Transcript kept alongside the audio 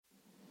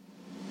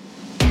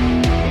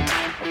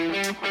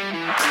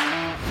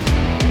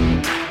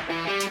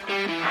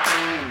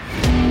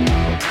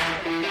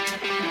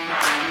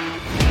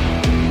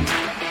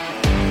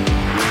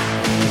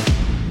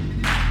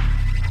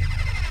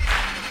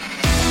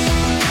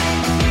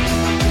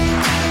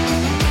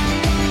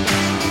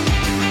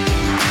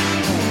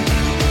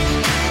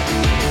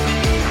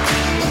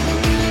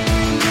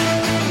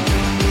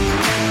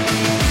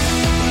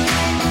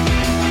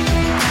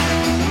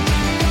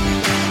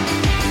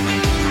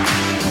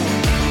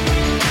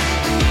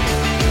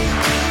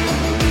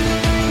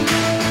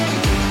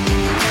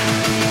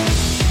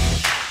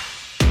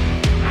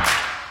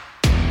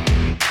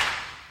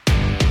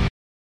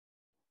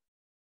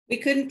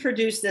couldn't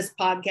produce this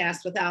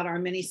podcast without our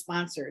many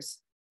sponsors.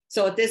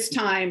 So at this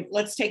time,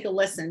 let's take a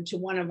listen to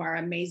one of our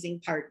amazing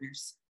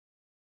partners.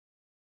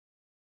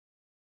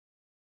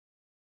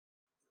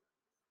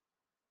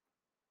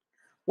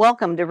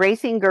 Welcome to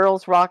Racing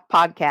Girls Rock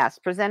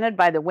Podcast, presented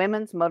by the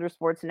Women's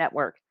Motorsports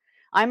Network.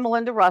 I'm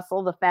Melinda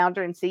Russell, the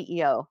founder and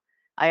CEO.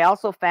 I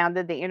also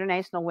founded the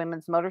International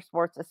Women's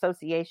Motorsports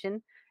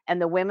Association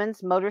and the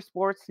Women's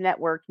Motorsports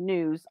Network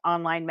News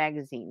online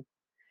magazine.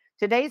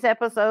 Today's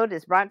episode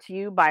is brought to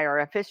you by our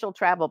official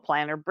travel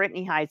planner,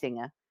 Brittany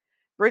Heisinger.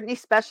 Brittany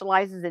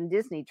specializes in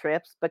Disney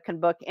trips, but can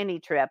book any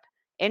trip,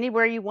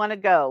 anywhere you want to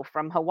go,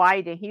 from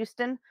Hawaii to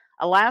Houston,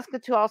 Alaska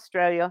to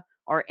Australia,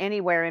 or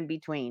anywhere in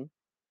between.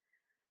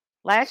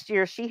 Last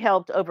year, she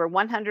helped over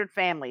 100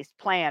 families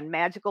plan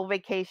magical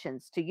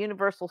vacations to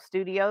Universal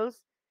Studios,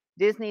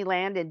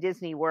 Disneyland and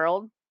Disney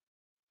World,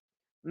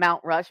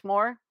 Mount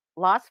Rushmore,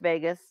 Las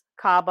Vegas,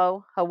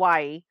 Cabo,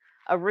 Hawaii,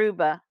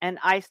 Aruba, and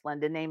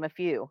Iceland, to name a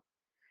few.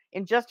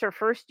 In just her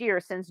first year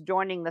since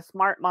joining the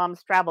Smart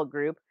Moms Travel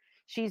Group,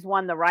 she's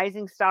won the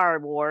Rising Star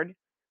Award,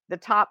 the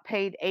Top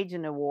Paid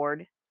Agent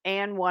Award,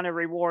 and won a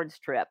rewards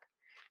trip.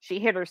 She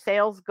hit her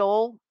sales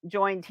goal,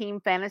 joined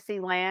Team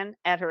Fantasyland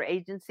at her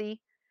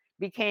agency,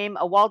 became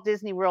a Walt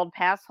Disney World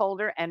pass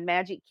holder and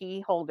Magic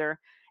Key holder,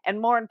 and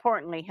more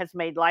importantly, has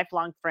made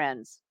lifelong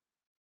friends.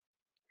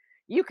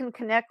 You can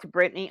connect to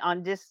Brittany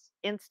on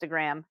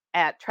Instagram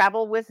at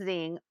Travel with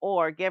Zing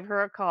or give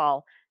her a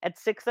call at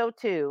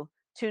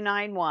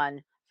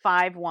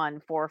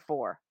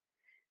 602-291-5144.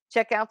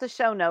 Check out the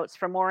show notes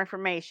for more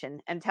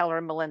information and tell her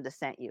Melinda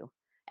sent you.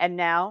 And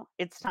now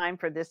it's time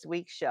for this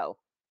week's show.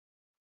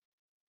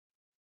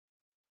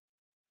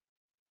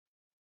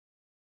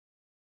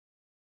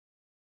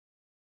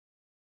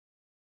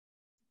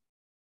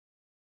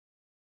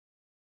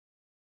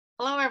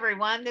 Hello,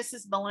 everyone. This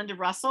is Melinda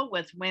Russell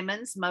with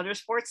Women's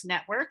Motorsports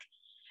Network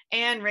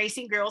and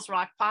Racing Girls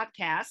Rock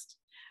Podcast.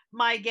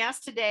 My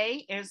guest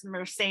today is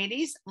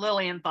Mercedes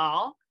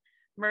Lilienthal.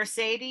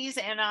 Mercedes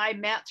and I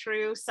met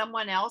through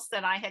someone else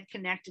that I had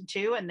connected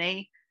to, and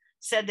they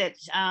said that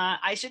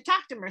I should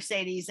talk to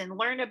Mercedes and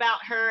learn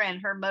about her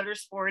and her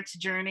motorsports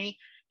journey.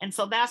 And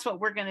so that's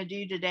what we're going to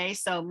do today.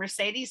 So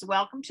Mercedes,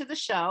 welcome to the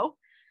show.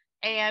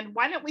 And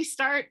why don't we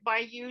start by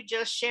you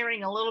just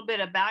sharing a little bit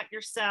about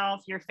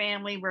yourself, your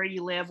family, where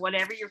you live,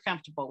 whatever you're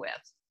comfortable with.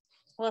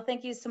 Well,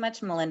 thank you so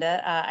much,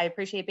 Melinda. I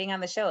appreciate being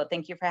on the show.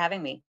 Thank you for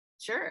having me.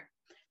 Sure.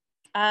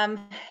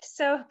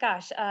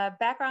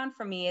 Background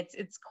for me,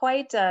 it's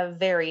quite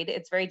varied.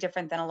 It's very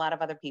different than a lot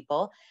of other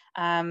people.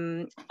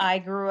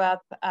 I grew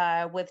up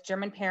with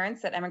German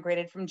parents that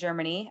emigrated from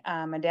Germany.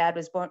 My dad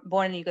was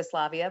born in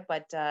Yugoslavia,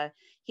 but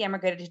he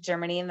emigrated to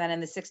Germany. And then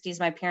in the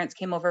 60s, my parents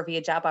came over via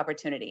job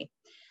opportunity.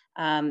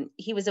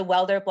 He was a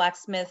welder,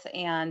 blacksmith,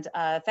 and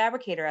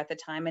fabricator at the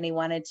time, and he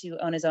wanted to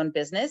own his own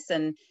business.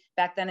 And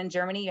back then in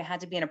Germany, you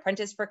had to be an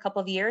apprentice for a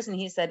couple of years. And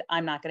he said,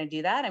 I'm not going to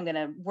do that. I'm going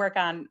to work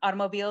on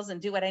automobiles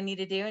and do what I need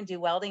to do and do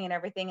welding and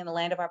everything in the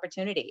land of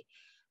opportunity.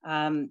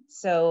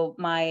 So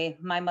my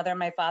mother and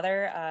my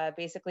father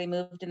basically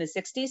moved in the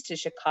 60s to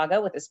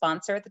Chicago with a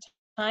sponsor at the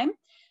time.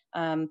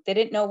 They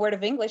didn't know a word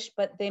of English,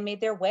 but they made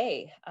their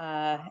way.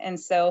 And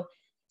so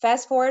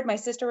fast forward, my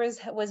sister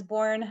was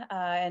born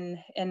and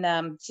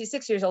she's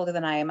 6 years older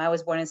than I am. I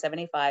was born in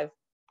 75.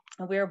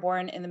 And we were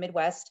born in the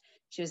Midwest.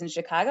 She was in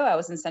Chicago. I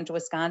was in central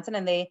Wisconsin,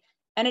 and they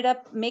ended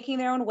up making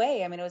their own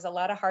way. I mean, it was a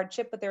lot of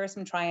hardship, but there were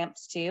some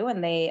triumphs too.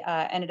 And they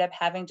ended up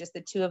having just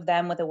the two of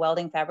them with a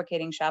welding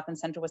fabricating shop in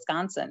central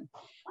Wisconsin.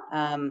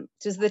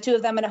 Just the two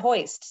of them in a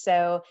hoist.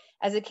 So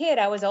as a kid,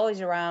 I was always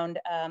around,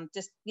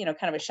 just, kind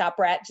of a shop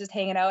rat, just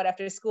hanging out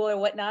after school or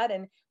whatnot.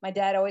 And my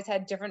dad always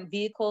had different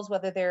vehicles,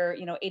 whether they're,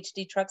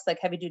 HD trucks, like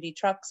heavy duty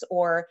trucks,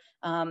 or,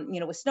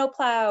 with snow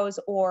plows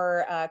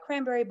or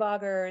cranberry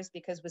boggers,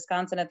 because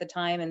Wisconsin at the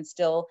time, and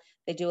still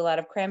they do a lot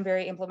of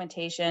cranberry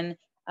implementation,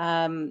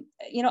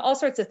 all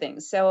sorts of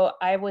things. So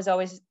I was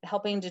always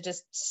helping to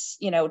just,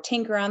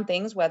 tinker on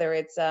things, whether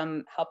it's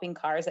helping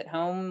cars at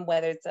home,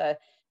 whether it's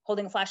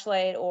holding a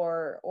flashlight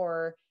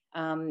or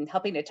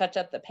helping to touch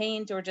up the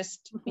paint, or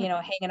just,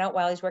 hanging out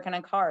while he's working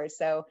on cars.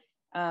 So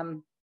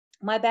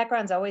my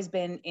background's always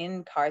been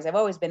in cars. I've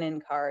always been in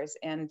cars.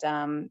 And,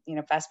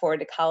 fast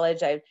forward to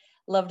college, I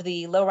loved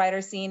the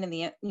lowrider scene and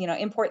the,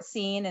 import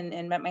scene,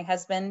 and met my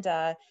husband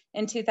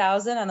in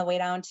 2000 on the way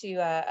down to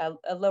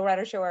a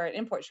lowrider show, or an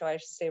import show, I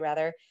should say,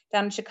 rather,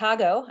 down in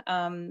Chicago.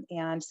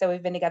 And so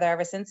we've been together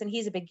ever since, and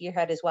he's a big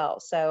gearhead as well.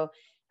 So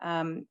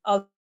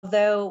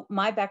although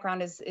my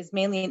background is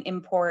mainly in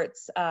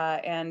imports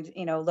and,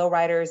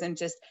 lowriders and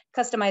just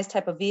customized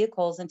type of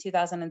vehicles, in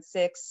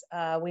 2006,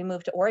 we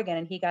moved to Oregon,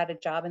 and he got a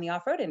job in the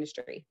off-road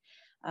industry.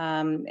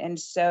 And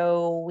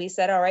so we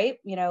said, all right,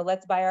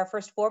 let's buy our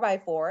first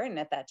 4x4. And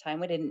at that time,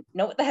 we didn't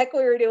know what the heck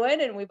we were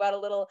doing. And we bought a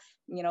little,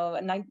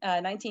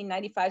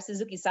 1995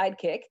 Suzuki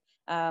Sidekick,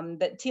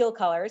 that teal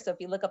color. So if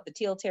you look up the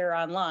Teal Terror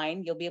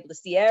online, you'll be able to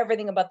see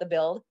everything about the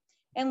build,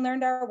 and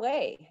learned our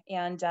way.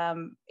 And,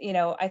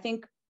 I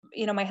think,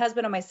 my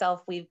husband and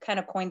myself, we've kind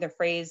of coined the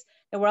phrase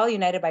that we're all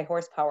united by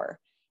horsepower.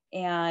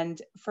 And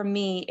for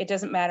me, it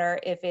doesn't matter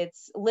if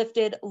it's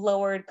lifted,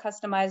 lowered,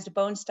 customized,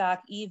 bone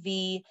stock,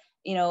 EV,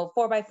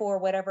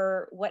 4x4,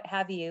 whatever, what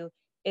have you.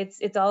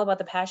 It's all about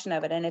the passion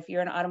of it. And if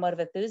you're an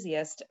automotive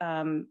enthusiast,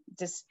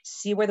 just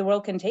see where the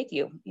world can take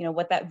you,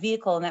 what that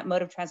vehicle and that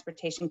mode of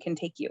transportation can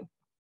take you.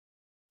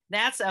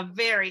 That's a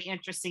very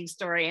interesting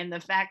story. And the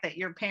fact that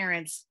your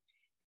parents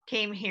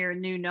came here,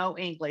 knew no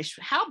English,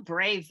 how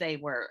brave they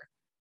were.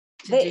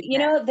 They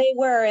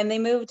were, and they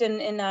moved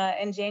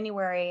in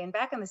January. And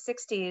back in the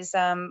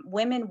 60s,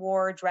 women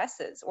wore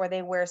dresses or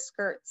they wear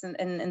skirts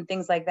and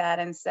things like that.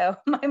 And so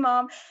my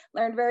mom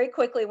learned very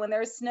quickly when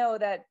there's snow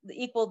that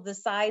equaled the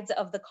sides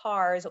of the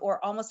cars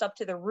or almost up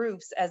to the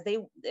roofs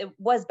it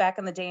was back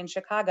in the day in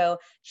Chicago.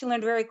 She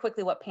learned very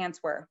quickly what pants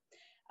were.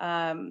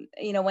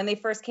 When they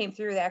first came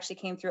through, they actually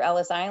came through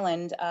Ellis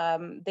Island.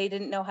 They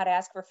didn't know how to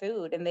ask for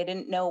food, and they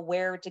didn't know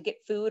where to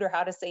get food or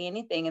how to say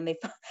anything. And they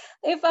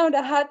found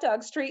a hot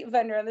dog street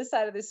vendor on the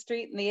side of the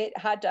street, and they ate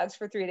hot dogs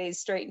for 3 days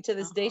straight. And to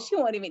this day, she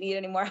won't even eat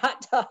any more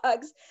hot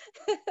dogs.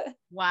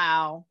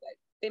 Wow.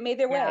 They made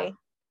their way.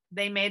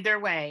 They made their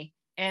way,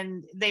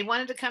 and they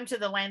wanted to come to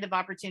the land of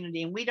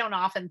opportunity. And we don't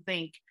often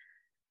think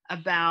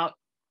about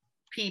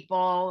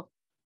people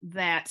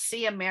that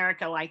see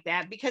America like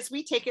that because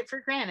we take it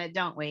for granted,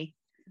 don't we?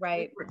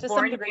 Right. To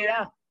some degree,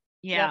 yeah.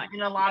 Yeah,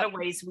 in a lot of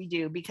ways we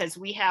do, because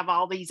we have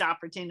all these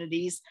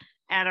opportunities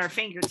at our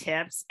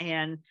fingertips,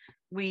 and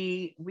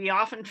we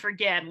often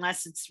forget,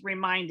 unless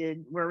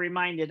we're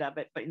reminded of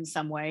it, but in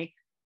some way,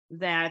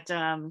 that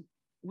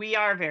we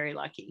are very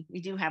lucky. We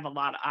do have a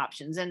lot of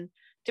options, and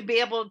to be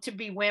able to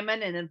be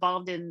women and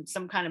involved in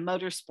some kind of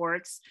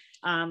motorsports.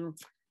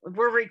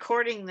 We're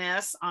recording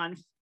this on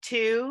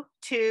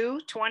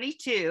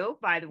 2/2/22,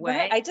 by the way.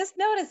 Right, I just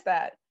noticed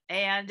that.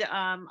 And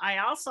I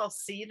also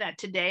see that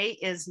today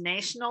is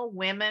National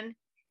Women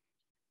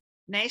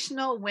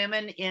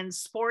in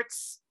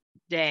Sports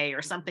Day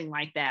or something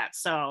like that.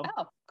 So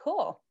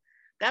cool.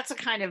 That's a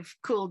kind of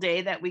cool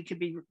day that we could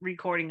be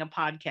recording a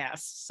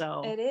podcast.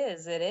 So it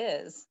is.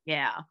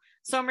 Yeah.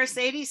 So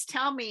Mercedes,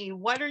 tell me,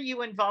 what are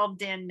you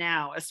involved in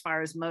now as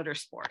far as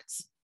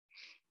motorsports?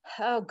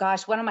 Oh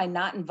gosh, what am I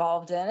not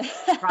involved in?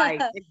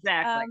 Right,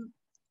 exactly.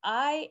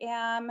 I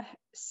am,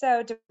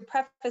 so to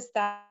preface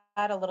that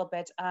a little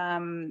bit,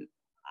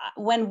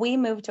 when we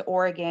moved to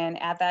Oregon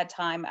at that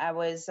time, I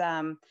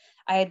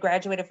had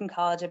graduated from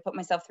college. I put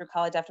myself through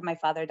college after my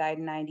father died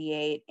in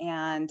 98,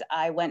 and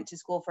I went to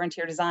school for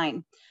interior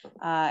design.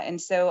 And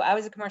so I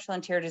was a commercial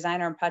interior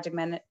designer and project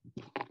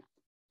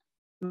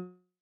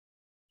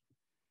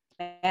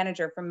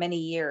manager for many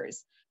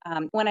years.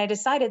 When I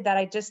decided that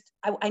I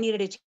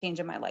needed a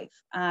change in my life.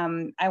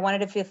 I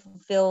wanted to feel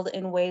fulfilled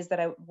in ways that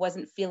I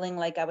wasn't feeling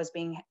like I was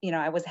being,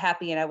 I was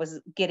happy and I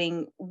was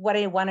getting what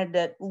I wanted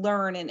to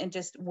learn and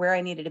just where I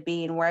needed to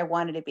be and where I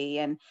wanted to be.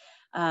 And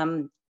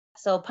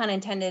so pun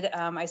intended,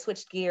 I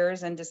switched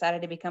gears and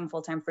decided to become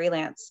full-time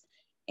freelance.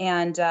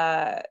 And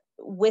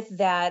with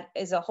that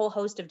is a whole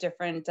host of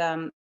different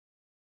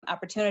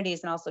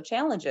opportunities and also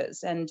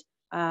challenges. And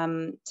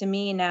to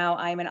me now,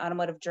 I'm an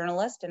automotive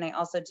journalist, and I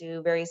also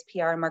do various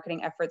PR and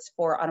marketing efforts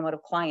for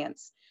automotive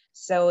clients.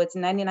 So it's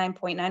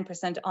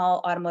 99.9%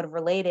 all automotive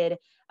related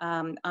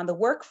on the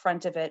work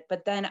front of it.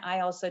 But then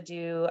I also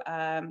do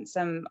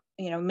some,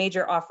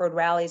 major off-road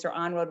rallies or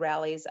on-road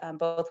rallies,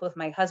 both with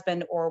my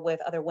husband or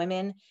with other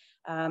women.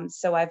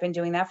 So I've been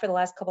doing that for the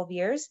last couple of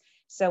years.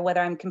 So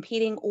whether I'm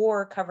competing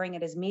or covering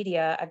it as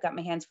media, I've got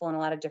my hands full in a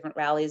lot of different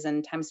rallies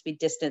and time, speed,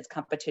 distance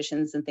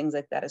competitions and things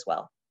like that as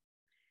well.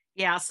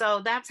 Yeah,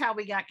 so that's how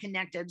we got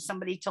connected.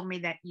 Somebody told me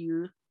that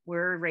you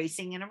were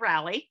racing in a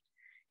rally.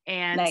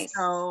 And nice.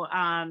 So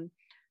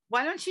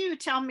why don't you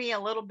tell me a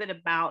little bit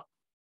about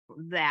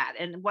that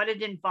and what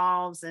it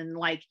involves? And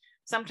like,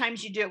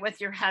 sometimes you do it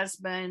with your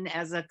husband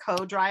as a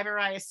co-driver,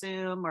 I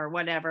assume, or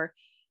whatever.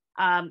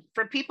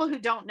 For people who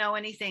don't know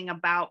anything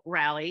about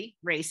rally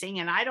racing,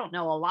 and I don't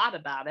know a lot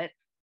about it,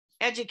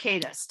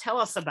 educate us. Tell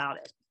us about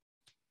it.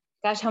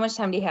 Gosh, how much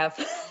time do you have?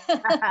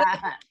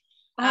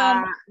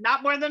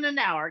 Not more than an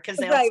hour, because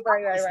right.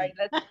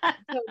 That's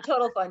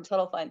total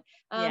fun.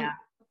 Yeah.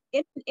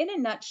 In a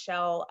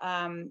nutshell,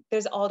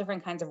 there's all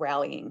different kinds of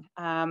rallying.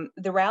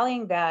 The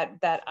rallying that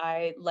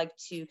I like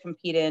to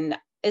compete in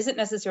isn't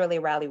necessarily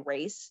a rally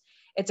race.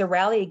 It's a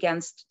rally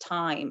against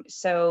time.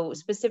 So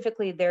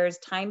specifically, there's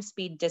time,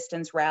 speed,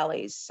 distance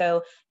rallies.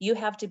 So you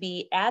have to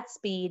be at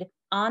speed,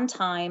 on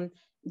time,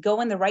 go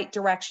in the right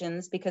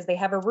directions, because they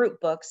have a route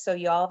book. So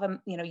you all have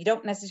you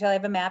don't necessarily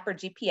have a map or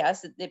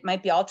GPS. It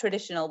might be all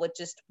traditional with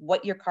just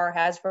what your car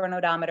has for an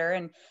odometer.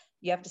 And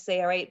you have to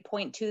say, all right,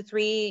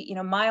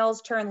 0.23,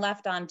 miles, turn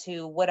left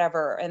onto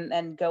whatever, and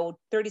then go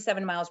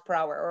 37 miles per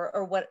hour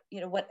or what,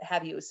 what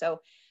have you.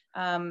 So,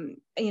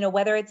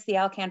 whether it's the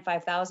Alcan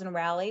 5000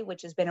 rally,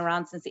 which has been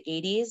around since the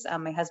 80s,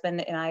 my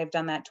husband and I have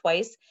done that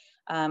twice.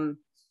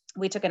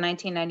 we took a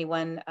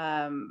 1991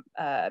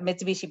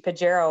 Mitsubishi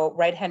Pajero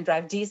right-hand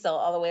drive diesel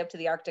all the way up to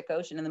the Arctic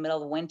Ocean in the middle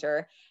of the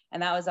winter.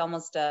 And that was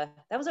almost, that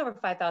was over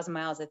 5,000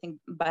 miles. I think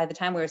by the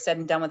time we were said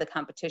and done with the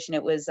competition,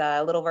 it was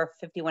a little over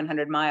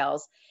 5,100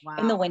 miles. Wow.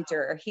 In the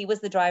winter. He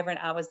was the driver and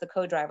I was the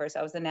co-driver, so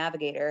I was the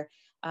navigator.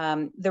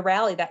 The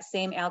rally, that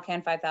same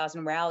Alcan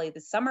 5000 rally,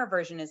 the summer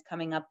version is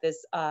coming up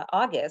this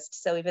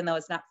August. So even though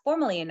it's not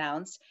formally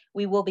announced,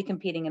 we will be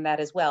competing in that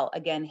as well.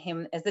 Again,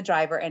 him as the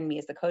driver and me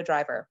as the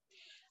co-driver.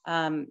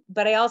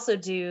 But I also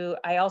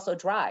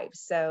drive.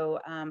 So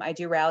I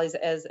do rallies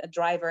as a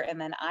driver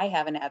and then I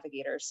have a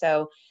navigator.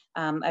 So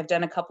I've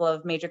done a couple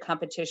of major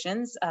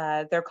competitions.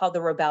 They're called the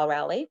Rebelle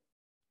Rally.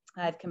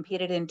 I've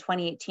competed in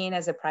 2018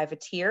 as a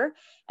privateer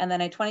and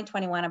then in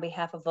 2021 on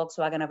behalf of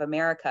Volkswagen of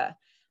America.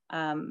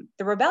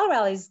 The Rebelle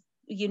Rally is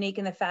unique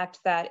in the fact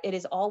that it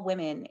is all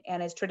women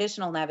and is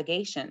traditional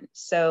navigation.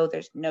 So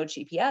there's no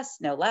GPS,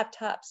 no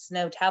laptops,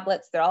 no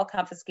tablets. They're all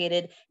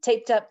confiscated,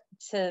 taped up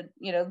to,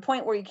 the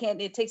point where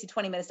it takes you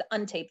 20 minutes to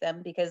untape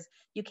them because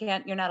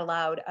you're not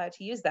allowed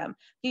to use them.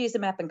 You use a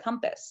map and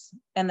compass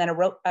and then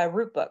a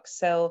route book.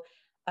 So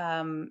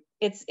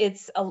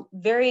it's a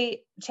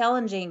very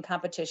challenging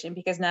competition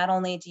because not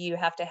only do you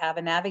have to have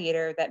a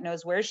navigator that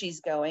knows where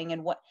she's going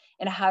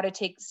and how to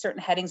take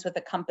certain headings with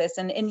the compass,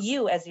 and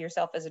you as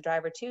yourself as a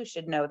driver too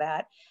should know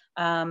that.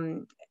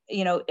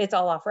 It's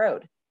all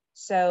off-road.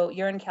 So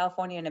you're in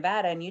California and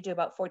Nevada and you do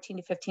about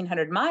 1,400 to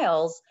 1,500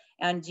 miles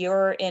and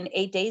you're in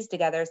 8 days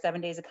together, 7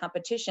 days of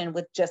competition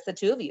with just the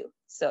two of you.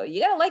 So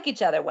you got to like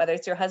each other, whether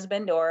it's your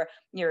husband or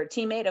your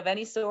teammate of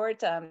any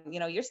sort.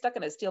 You're stuck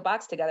in a steel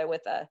box together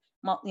with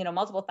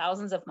multiple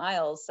thousands of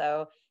miles.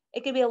 So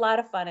it can be a lot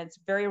of fun. It's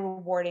very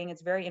rewarding.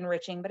 It's very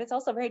enriching, but it's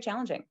also very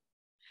challenging.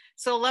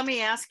 So let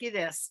me ask you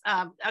this,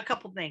 a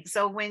couple things.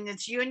 So when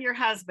it's you and your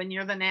husband,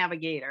 you're the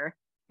navigator.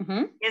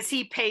 Mm-hmm. Is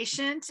he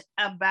patient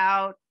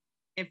about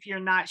if you're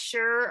not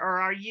sure,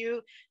 or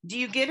do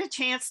you get a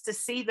chance to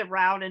see the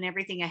route and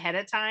everything ahead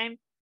of time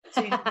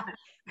to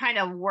kind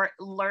of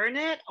learn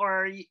it,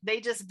 or they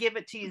just give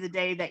it to you the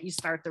day that you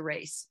start the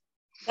race?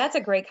 That's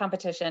a great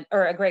competition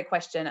or a great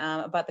question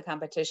about the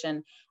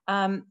competition.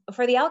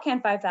 For the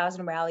Alcan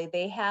 5000 rally,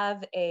 they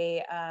have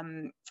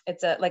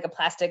it's like a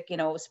plastic,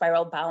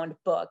 spiral bound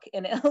book,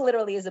 and it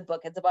literally is a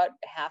book. It's about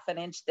half an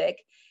inch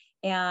thick.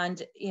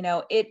 And,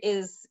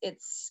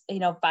 it's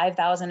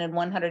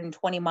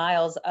 5,120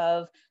 miles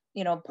of,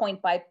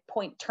 point by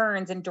point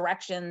turns and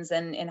directions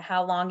and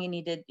how long you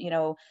need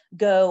to,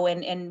 go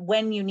and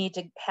when you need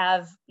to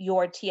have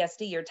your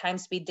TSD, your time,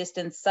 speed,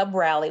 distance sub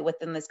rally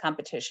within this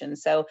competition.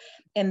 So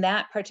in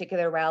that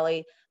particular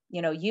rally,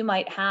 you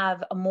might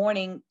have a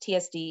morning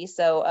TSD.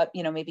 So,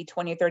 maybe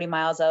 20 or 30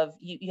 miles of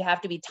you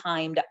have to be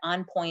timed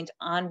on point,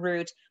 en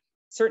route,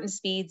 certain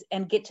speeds,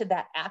 and get to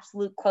that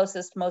absolute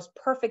closest, most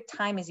perfect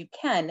time as you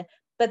can.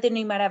 But then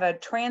you might have a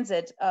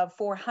transit of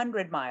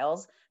 400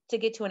 miles to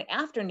get to an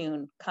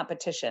afternoon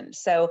competition.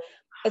 So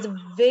it's a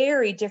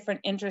very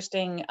different,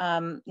 interesting,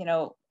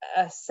 a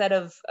set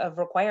of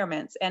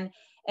requirements. And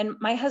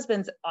my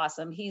husband's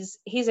awesome.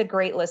 He's a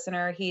great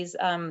listener. He's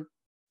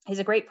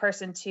a great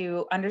person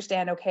to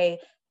understand, okay,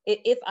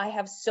 if I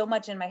have so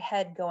much in my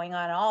head going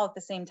on all at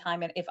the same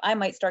time, and if I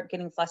might start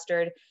getting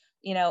flustered,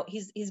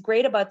 he's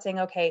great about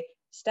saying, okay,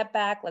 step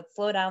back, let's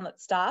slow down,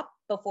 let's stop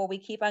before we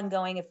keep on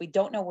going if we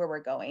don't know where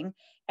we're going,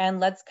 and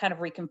let's kind of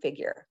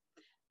reconfigure.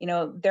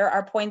 There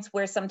are points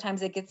where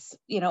sometimes it gets,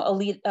 a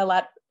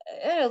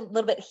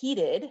little bit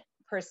heated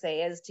per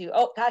se as to,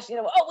 oh gosh,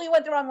 we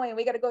went the wrong way and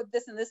we got to go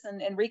this and this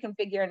and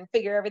reconfigure and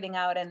figure everything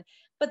out.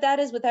 But that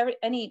is with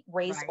any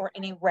race, right, or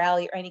any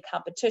rally or any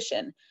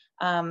competition.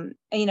 I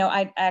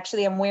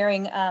am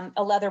wearing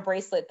a leather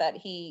bracelet that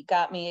he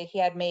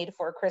had made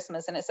for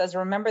Christmas, and it says,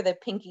 remember the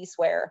pinky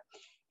swear.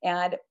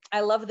 And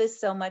I love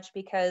this so much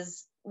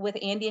because with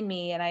Andy and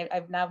me, and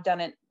I've now done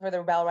it for the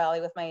Rebelle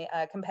Rally with my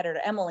competitor,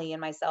 Emily,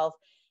 and myself,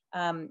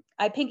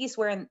 I pinky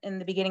swear in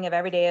the beginning of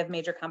every day of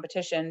major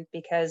competition,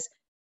 because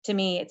to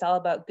me, it's all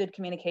about good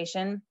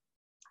communication,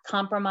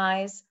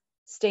 compromise,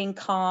 staying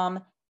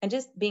calm, and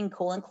just being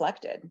cool and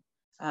collected.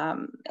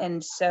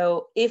 And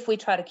so if we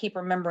try to keep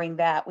remembering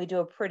that, we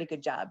do a pretty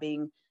good job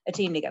being a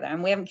team together.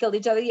 And we haven't killed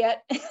each other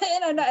yet.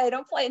 And I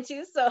don't plan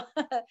to, so.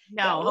 No,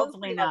 yeah,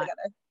 hopefully not.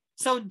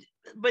 So,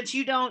 but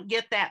you don't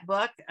get that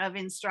book of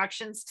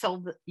instructions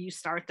till you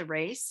start the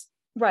race?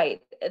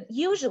 Right.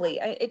 Usually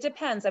it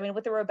depends. I mean,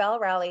 with the Rebelle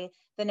Rally,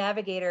 the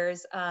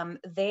navigators,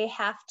 they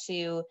have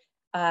to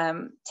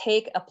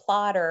take a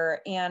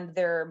plotter and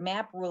their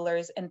map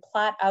rulers and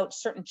plot out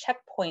certain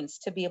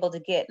checkpoints to be able to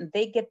get. And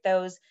they get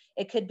those.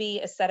 It could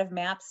be a set of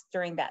maps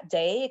during that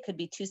day. It could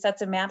be 2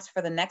 sets of maps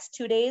for the next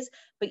 2 days,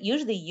 but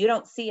usually you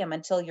don't see them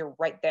until you're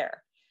right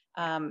there.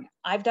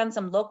 I've done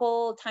some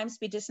local time,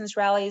 speed, distance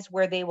rallies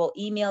where they will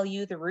email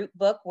you the route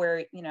book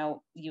where,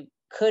 you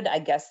could, I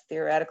guess,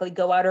 theoretically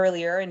go out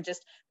earlier and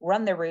just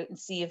run the route and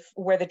see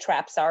where the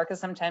traps are. Cause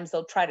sometimes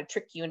they'll try to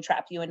trick you and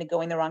trap you into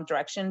going the wrong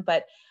direction.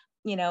 But,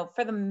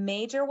 for the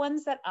major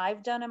ones that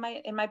I've done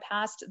in my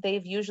past,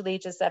 they've usually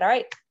just said, all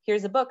right,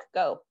 here's a book,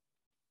 go.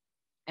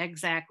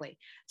 Exactly.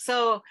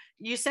 So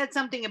you said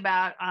something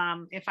about,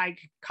 if I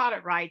caught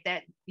it right,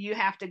 that you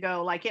have to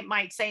go, like it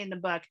might say in the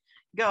book,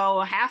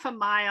 go half a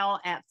mile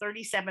at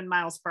 37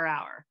 miles per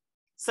hour.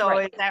 So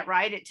Right. is that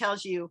right? It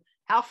tells you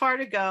how far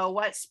to go,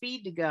 what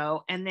speed to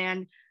go. And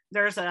then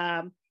there's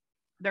a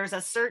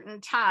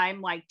certain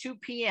time, like 2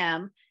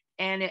 p.m.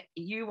 And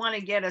you want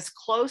to get as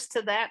close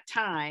to that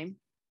time,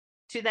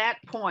 to that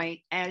point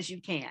as you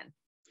can.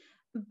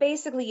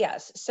 Basically,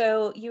 yes.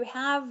 So you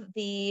have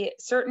the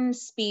certain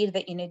speed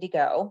that you need to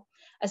go,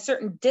 a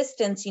certain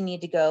distance you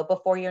need to go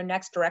before your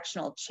next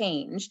directional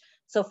change.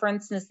 So for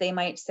instance, they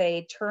might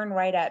say turn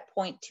right at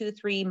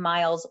 0.23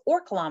 miles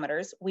or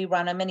kilometers. We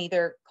run them in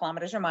either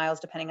kilometers or miles,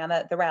 depending on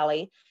the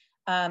rally.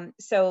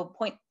 So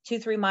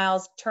 0.23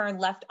 miles, turn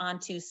left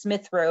onto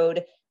Smith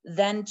Road,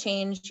 then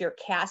change your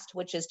cast,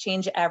 which is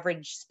change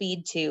average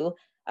speed to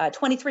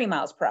 23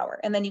 miles per hour.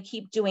 And then you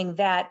keep doing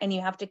that, and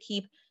you have to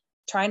keep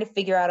trying to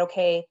figure out,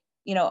 okay,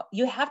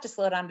 you have to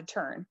slow down to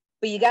turn,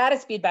 but you got to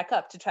speed back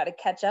up to try to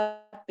catch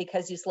up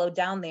because you slowed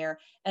down there.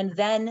 And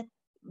then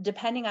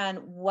depending on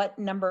what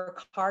number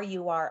car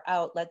you are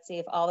out, let's say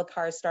if all the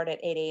cars start at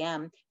 8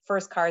 a.m.,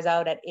 first car's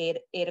out at 8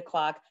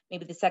 o'clock,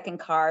 maybe the second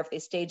car, if they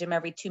stage them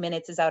every 2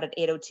 minutes, is out at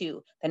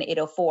 8:02, then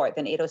 8:04,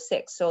 then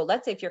 8:06. So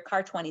let's say if you're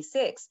car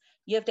 26,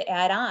 you have to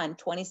add on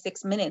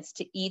 26 minutes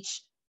to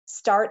each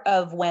start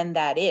of when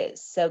that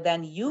is. So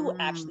then you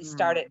actually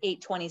start at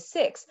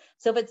 8:26.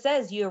 So if it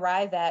says you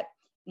arrive at,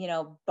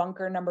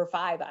 bunker number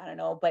 5, I don't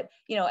know, but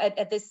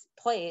at this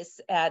place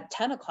at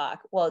 10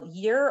 o'clock, well,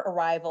 your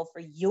arrival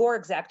for your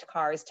exact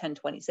car is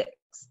 10:26.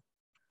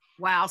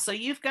 Wow. So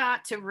you've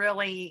got to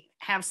really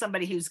have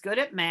somebody who's good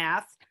at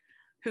math,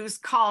 who's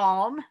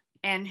calm,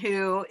 and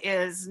who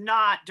is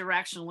not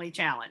directionally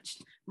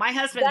challenged. My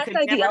husband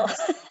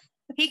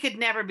he could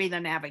never be the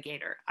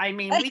navigator. I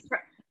mean,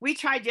 we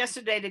tried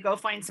yesterday to go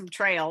find some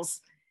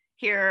trails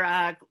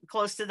here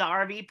close to the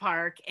RV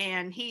park,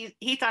 and he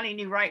thought he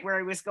knew right where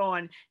he was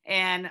going.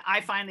 And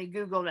I finally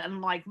Googled it, and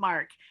I'm like,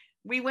 Mark,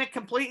 we went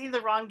completely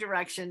the wrong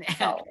direction,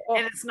 and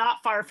it's not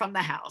far from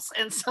the house.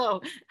 And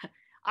so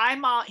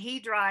he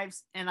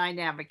drives and I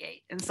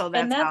navigate. And so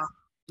that's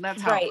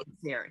how right. it's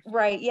here.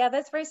 Right. Yeah,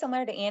 that's very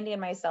similar to Andy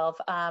and myself.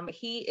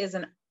 He is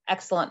an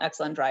excellent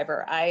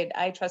driver.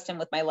 I trust him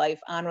with my life,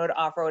 on road,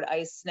 off road,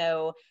 ice,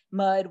 snow,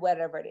 mud,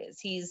 whatever it is.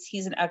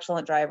 He's an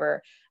excellent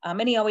driver,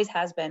 and he always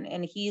has been.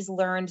 And he's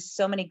learned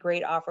so many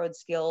great off road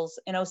skills.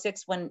 In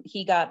 2006, when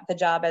he got the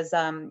job as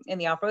in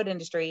the off road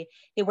industry,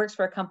 he works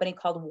for a company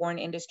called Warn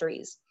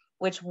Industries,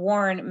 which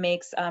Warn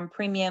makes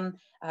premium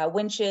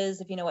winches.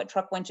 If you know what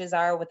truck winches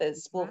are, with a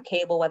spool of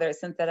cable, whether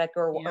it's synthetic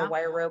or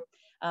wire rope.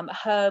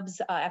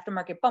 Hubs,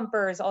 aftermarket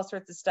bumpers, all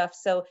sorts of stuff.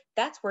 So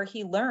that's where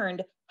he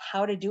learned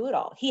how to do it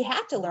all. He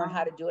had to learn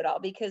how to do it all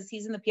because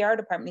he's in the PR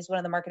department. He's one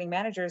of the marketing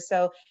managers.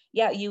 So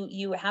yeah,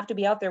 you have to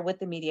be out there with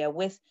the media,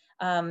 with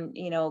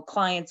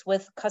clients,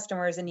 with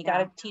customers, and you got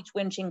to teach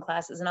winching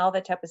classes and all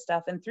that type of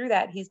stuff. And through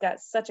that, he's got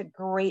such a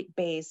great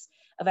base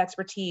of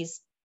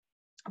expertise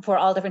for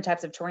all different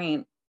types of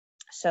terrain.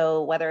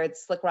 So whether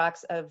it's slick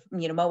rocks of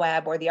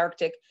Moab, or the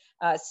Arctic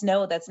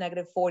snow that's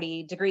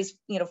 -40 degrees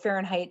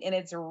Fahrenheit, and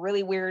it's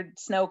really weird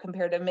snow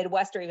compared to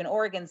Midwest or even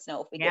Oregon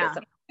snow if we get it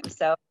sometimes.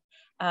 So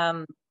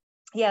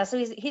so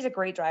he's a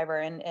great driver,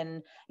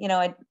 and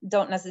I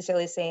don't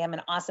necessarily say I'm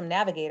an awesome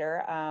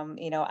navigator.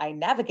 I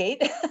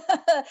navigate,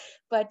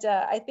 but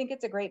I think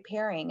it's a great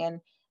pairing.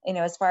 And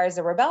as far as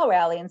the Rebelle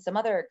Rally and some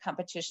other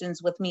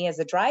competitions with me as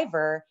a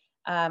driver,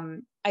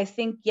 I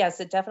think, yes,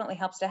 it definitely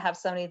helps to have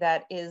somebody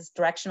that is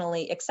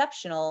directionally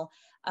exceptional.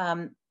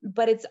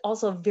 But it's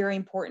also very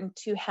important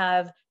to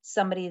have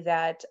somebody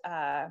that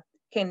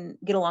can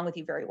get along with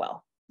you very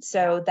well.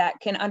 So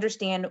that can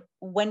understand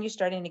when you're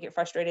starting to get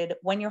frustrated,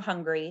 when you're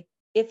hungry,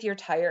 if you're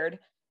tired,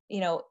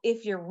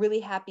 if you're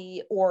really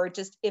happy, or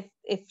just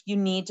if you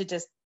need to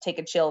just take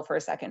a chill for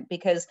a second,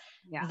 because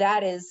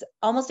that is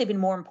almost even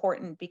more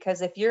important.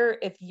 Because if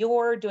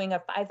you're doing a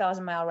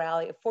 5,000 mile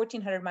rally, a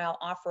 1,400 mile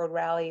off-road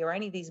rally, or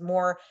any of these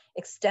more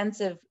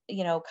extensive,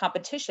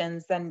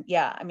 competitions, then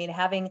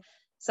having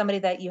somebody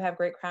that you have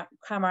great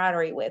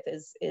camaraderie with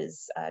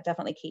is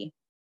definitely key.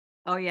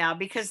 Oh yeah,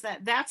 because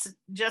that's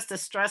just a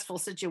stressful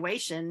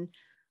situation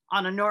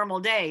on a normal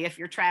day. If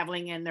you're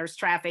traveling and there's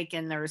traffic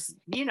and there's,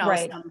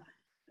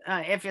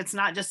 if it's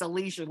not just a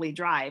leisurely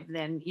drive,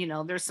 then,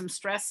 there's some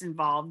stress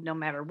involved no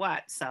matter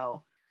what.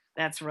 So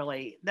that's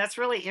really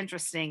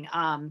interesting.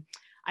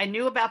 I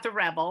knew about the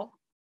Rebelle.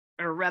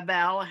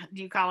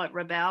 Do you call it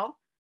Rebelle?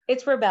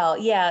 It's Rebelle.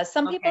 Yeah.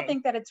 Some people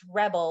think that it's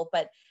Rebel,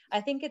 but I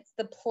think it's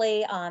the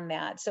play on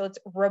that. So it's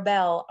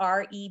Rebelle,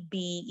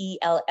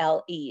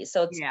 REBELLE.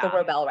 So it's the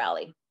Rebelle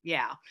Rally.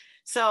 Yeah.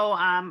 So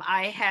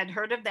I had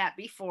heard of that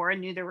before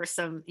and knew there were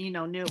some,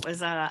 knew it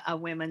was a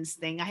women's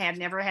thing. I had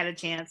never had a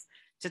chance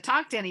to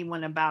talk to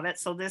anyone about it.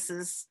 So this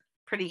is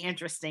pretty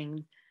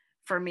interesting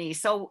for me.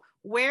 So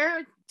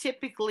where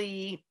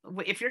typically,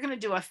 if you're going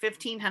to do a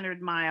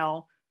 1,500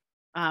 mile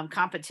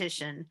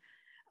competition,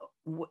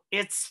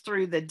 it's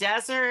through the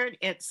desert,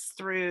 it's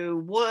through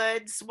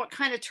woods. What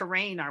kind of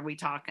terrain are we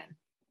talking?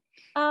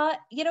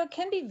 It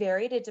can be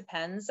varied. It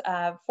depends.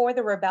 For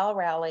the Rebel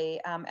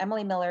Rally,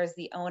 Emily Miller is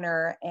the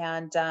owner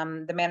and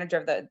the manager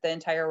of the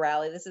entire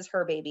rally. This is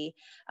her baby.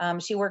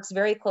 She works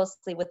very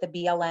closely with the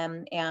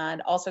BLM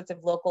and all sorts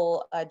of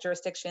local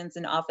jurisdictions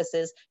and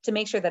offices to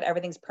make sure that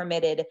everything's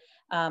permitted.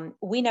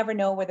 We never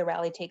know where the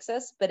rally takes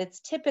us, but it's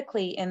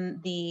typically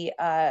in the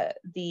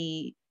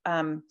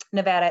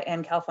Nevada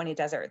and California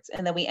deserts,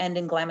 and then we end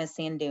in Glamis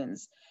sand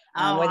dunes.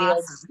 Where the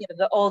awesome.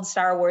 the old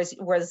Star Wars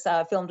was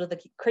filmed with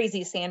the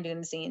crazy sand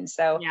dune scene.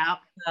 So, Yeah.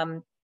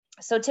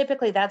 So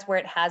typically that's where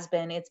it has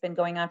been. It's been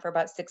going on for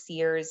about 6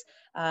 years,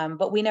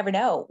 but we never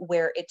know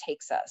where it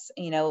takes us.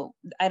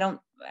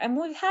 And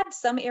we've had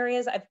some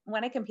areas.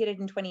 When I competed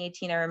in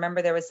 2018, I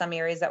remember there was some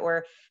areas that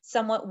were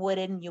somewhat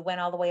wooded, and you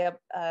went all the way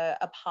up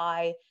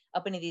high,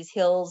 up into these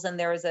hills, and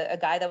there was a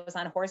guy that was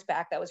on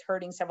horseback that was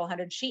herding several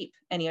hundred sheep,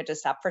 and you had to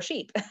stop for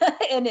sheep.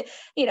 And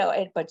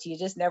but you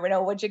just never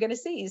know what you're going to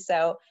see.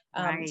 So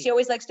Right. she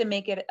always likes to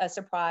make it a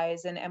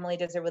surprise, and Emily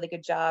does a really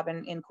good job,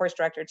 and course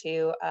director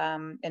too,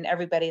 and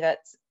everybody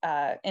that's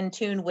in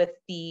tune with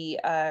the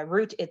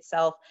route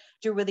itself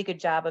do a really good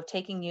job of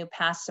taking you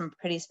past some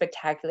pretty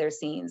spectacular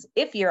scenes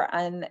if you're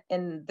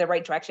in the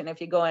right direction,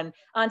 if you're going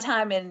on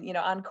time and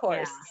on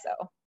course.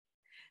 Yeah.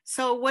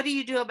 So what do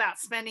you do about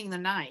spending the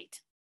night?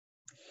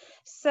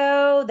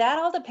 So that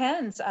all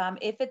depends.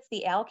 If it's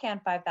the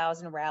Alcan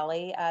 5000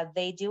 rally,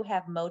 they do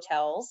have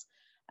motels.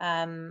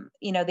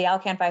 The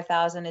Alcan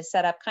 5000 is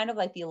set up kind of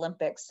like the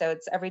Olympics. So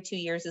it's every 2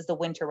 years is the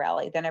winter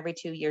rally, then every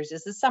 2 years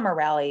is the summer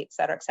rally, et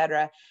cetera, et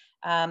cetera.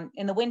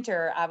 In the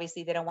winter,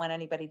 obviously they don't want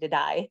anybody to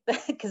die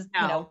because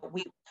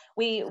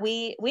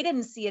we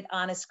didn't see it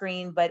on a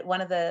screen, but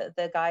one of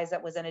the guys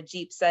that was in a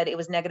Jeep said it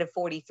was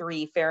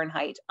 -43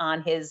 Fahrenheit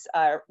on his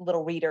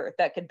little reader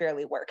that could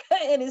barely work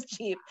in his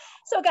Jeep.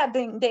 So it got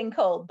dang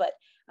cold. But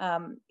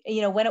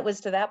when it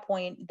was to that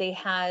point, they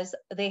have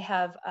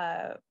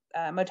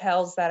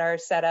motels that are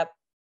set up,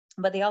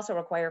 but they also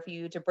require for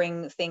you to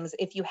bring things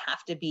if you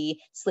have to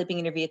be sleeping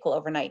in your vehicle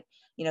overnight.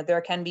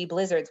 There can be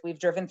blizzards. We've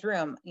driven through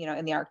them,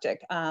 in the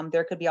Arctic.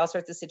 There could be all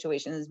sorts of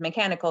situations,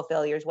 mechanical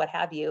failures, what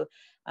have you.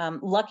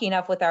 Lucky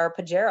enough with our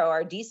Pajero,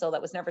 our diesel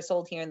that was never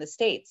sold here in the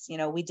States,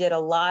 we did a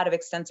lot of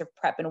extensive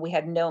prep and we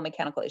had no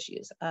mechanical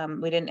issues.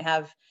 We didn't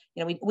have,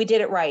 we did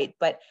it right,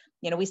 but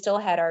we still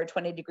had our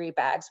 20-degree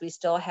bags. We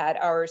still had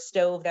our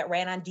stove that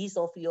ran on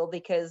diesel fuel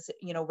because,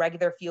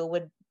 regular fuel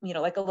would,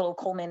 like a little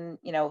Coleman,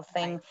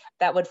 thing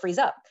that would freeze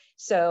up.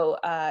 So,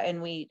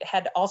 and we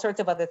had all sorts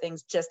of other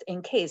things just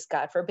in case,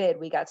 God forbid,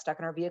 we got stuck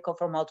in our vehicle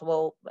for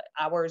multiple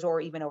hours or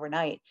even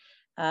overnight.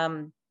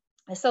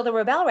 So the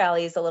Rebel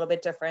Rally is a little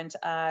bit different.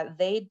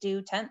 They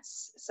do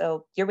tents.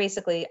 So you're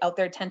basically out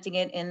there tenting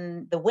it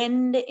in the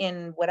wind,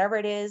 in whatever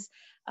it is.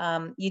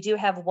 You do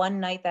have one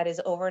night that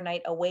is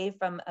overnight away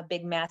from a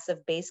big,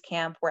 massive base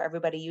camp where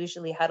everybody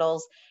usually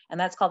huddles, and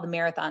that's called the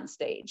marathon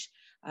stage.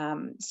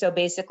 So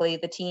basically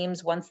the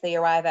teams, once they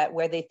arrive at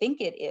where they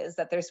think it is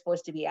that they're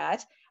supposed to be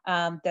at,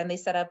 then they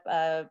set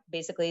up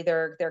basically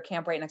their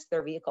camp right next to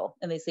their vehicle,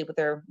 and they sleep with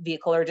their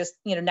vehicle or just,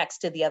 next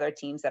to the other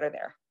teams that are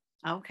there.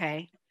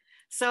 Okay.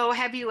 So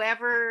have you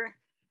ever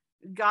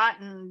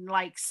gotten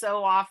like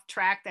so off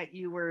track that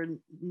you were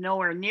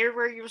nowhere near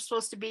where you were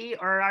supposed to be,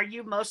 or are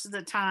you most of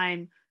the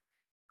time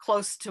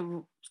close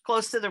to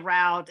the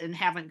route and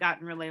haven't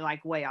gotten really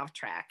like way off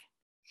track?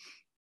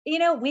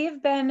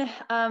 We've been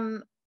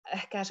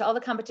all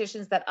the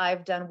competitions that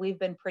I've done, we've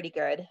been pretty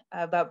good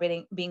about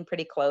being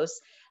pretty close.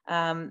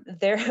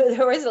 There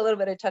was a little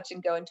bit of touch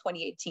and go in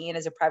 2018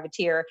 as a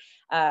privateer.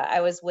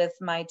 I was with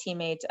my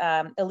teammate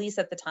Elise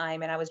at the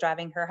time, and I was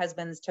driving her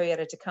husband's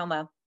Toyota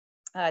Tacoma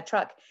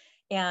truck.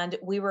 And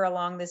we were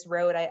along this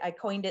road. I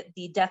coined it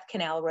the Death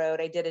Canal Road.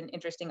 I did an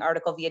interesting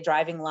article via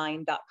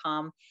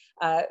drivingline.com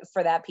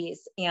for that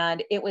piece.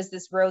 And it was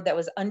this road that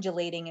was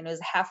undulating and it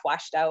was half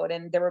washed out.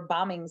 And there were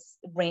bombing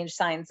range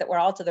signs that were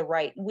all to the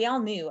right. And we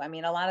all knew,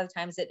 a lot of the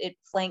times it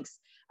flanks,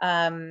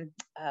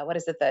 what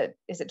is it?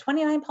 Is it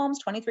 29 Palms,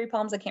 23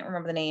 Palms? I can't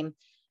remember the name.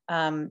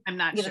 I'm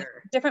not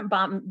sure. Different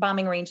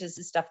bombing ranges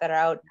and stuff that are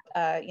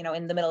out,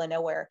 in the middle of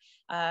nowhere.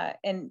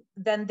 And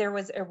then there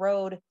was a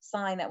road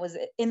sign that was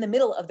in the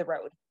middle of the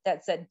road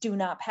that said, "Do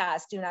not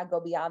pass, do not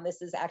go beyond.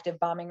 This is active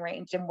bombing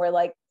range." And we're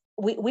like,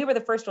 we were the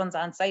first ones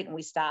on site, and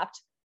we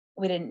stopped.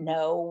 We didn't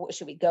know,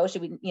 should we go?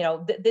 Should we,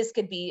 this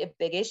could be a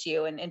big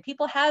issue. And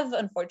people have,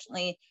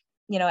 unfortunately,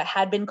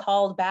 had been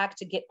called back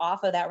to get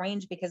off of that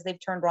range because they've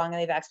turned wrong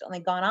and they've accidentally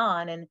gone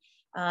on. And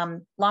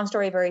long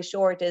story very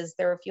short is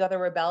there were a few other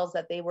rebels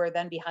that they were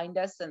then behind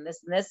us and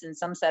this, and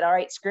some said, all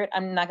right, screw it,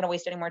 I'm not going to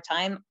waste any more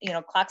time.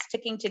 Clock's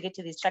ticking to get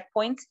to these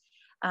checkpoints,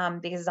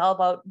 because it's all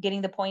about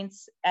getting the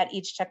points at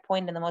each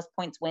checkpoint, and the most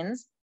points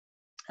wins.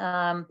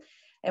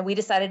 And we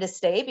decided to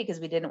stay because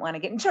we didn't want to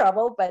get in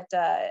trouble, but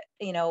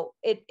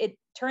it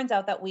turns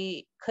out that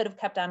we could have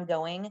kept on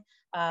going.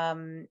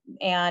 And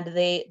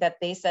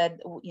they said,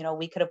 you know,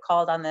 we could have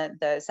called on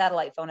the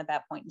satellite phone at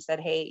that point and said,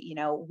 hey, you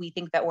know, we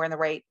think that we're in the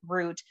right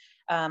route.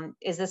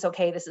 Is this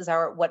okay? This is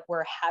what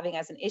we're having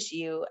as an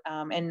issue,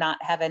 and not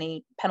have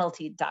any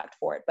penalty docked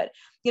for it. But,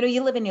 you know,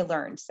 you live and you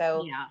learn.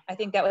 So Yeah. I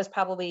think that was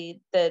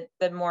probably the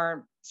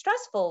more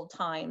stressful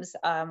times,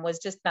 was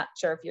just not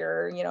sure if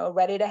you're, you know,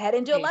 ready to head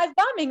into a live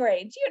bombing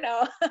range, you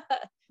know.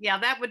 Yeah,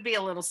 that would be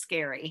a little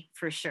scary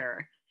for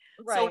sure.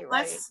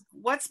 Right, So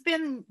what's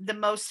been the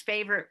most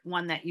favorite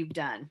one that you've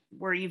done,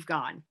 where you've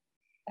gone?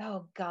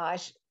 Oh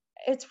gosh,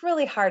 it's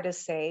really hard to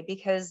say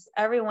because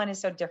everyone is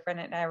so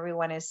different and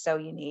everyone is so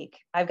unique.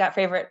 I've got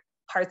favorite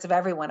parts of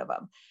every one of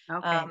them.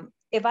 Okay.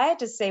 If I had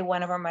to say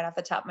one of them right off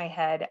the top of my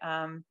head,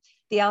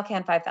 the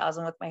Alcan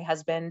 5000 with my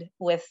husband,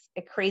 with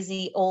a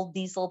crazy old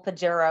diesel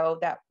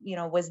Pajero that, you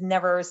know, was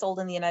never sold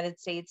in the United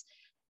States,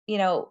 you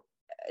know,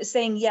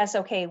 saying, yes,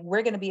 okay,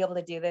 we're going to be able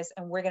to do this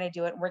and we're going to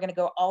do it. And we're going to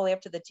go all the way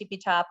up to the tippy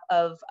top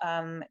of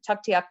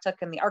Tuktoyaktuk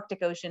in the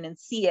Arctic Ocean and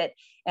see it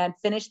and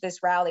finish this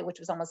rally, which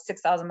was almost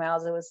 6,000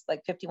 miles. It was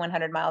like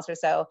 5,100 miles or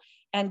so,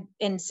 and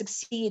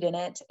succeed in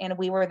it. And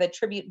we were the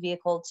tribute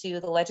vehicle to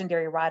the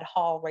legendary Rod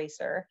Hall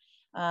racer.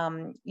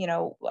 You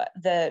know,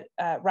 the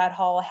Rod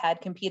Hall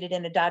had competed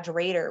in a Dodge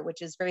Raider,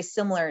 which is very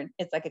similar.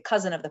 It's like a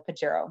cousin of the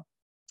Pajero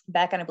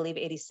back in, I believe,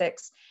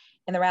 86.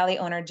 And the rally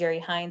owner, Jerry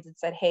Hines, had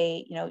said,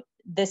 hey, you know,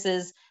 this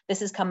is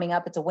coming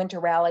up. It's a winter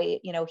rally.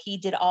 You know, he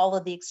did all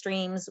of the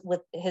extremes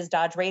with his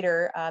Dodge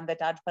Raider that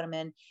Dodge put him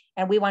in.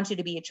 And we want you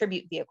to be a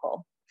tribute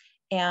vehicle.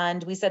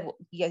 And we said, well,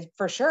 yeah,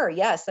 for sure.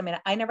 Yes. I mean,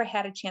 I never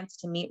had a chance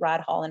to meet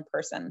Rod Hall in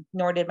person,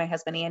 nor did my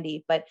husband,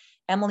 Andy, but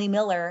Emily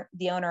Miller,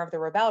 the owner of the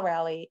Rebelle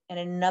Rally, and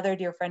another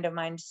dear friend of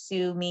mine,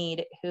 Sue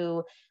Mead,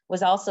 who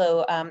was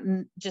also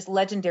just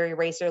legendary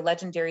racer,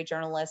 legendary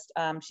journalist.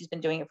 She's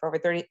been doing it for over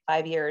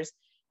 35 years.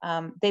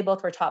 They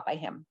both were taught by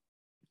him.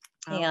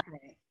 Okay. And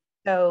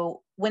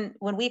so when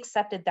we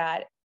accepted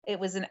that, it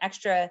was an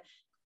extra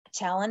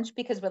challenge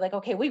because we're like,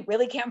 okay, we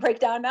really can't break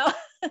down now.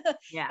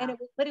 Yeah.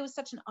 But it was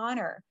such an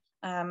honor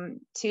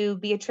to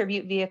be a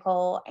tribute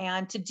vehicle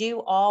and to do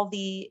all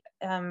the,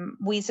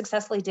 we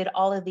successfully did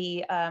all of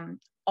the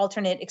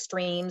alternate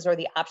extremes or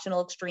the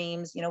optional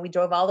extremes. You know, we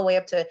drove all the way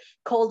up to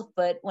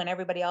Coldfoot when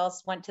everybody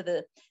else went to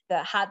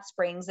the hot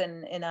springs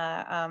in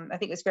I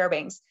think it was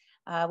Fairbanks.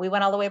 We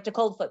went all the way up to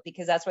Coldfoot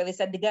because that's where they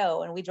said to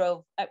go. And we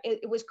drove,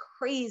 it was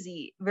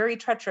crazy, very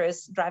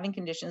treacherous driving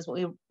conditions. But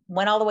we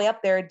went all the way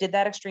up there, did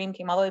that extreme,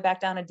 came all the way back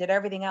down and did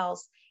everything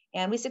else.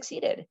 And we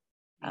succeeded.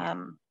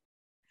 Yeah.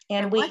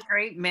 And what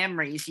great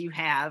memories you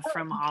have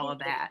from all of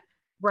that.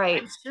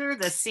 Right. I'm sure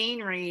the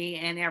scenery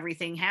and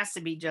everything has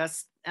to be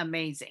just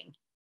amazing.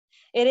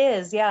 It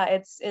is. Yeah.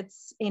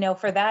 It's, you know,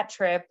 for that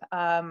trip,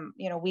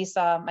 you know, we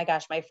saw, my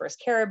gosh, my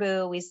first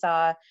caribou. We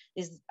saw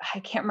these, I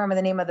can't remember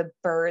the name of the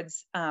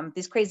birds,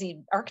 these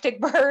crazy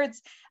Arctic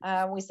birds.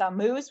 We saw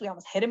moose. We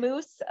almost hit a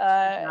moose.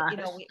 You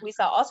know, we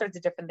saw all sorts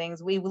of different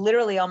things. We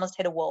literally almost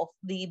hit a wolf,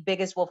 the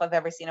biggest wolf I've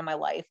ever seen in my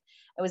life.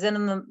 I was in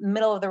the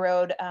middle of the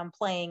road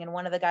playing, and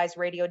one of the guys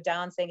radioed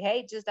down saying,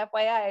 hey, just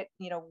FYI,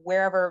 you know,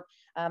 wherever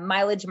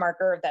mileage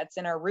marker that's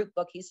in our route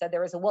book, he said there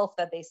was a wolf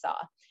that they saw.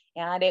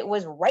 And it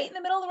was right in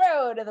the middle of the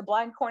road in the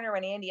blind corner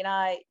when Andy and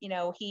I, you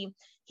know,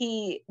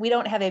 we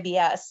don't have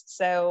ABS.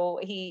 So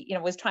he, you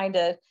know, was trying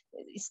to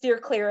steer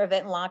clear of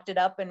it and locked it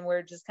up. And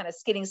we're just kind of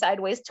skidding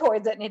sideways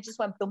towards it. And it just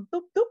went boop,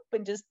 boop, boop,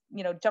 and just,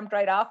 you know, jumped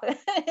right off into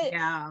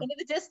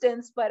the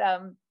distance. But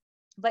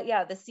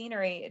yeah, the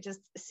scenery,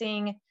 just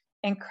seeing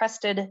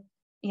encrusted,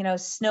 you know,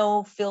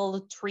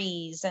 snow-filled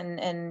trees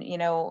and, you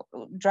know,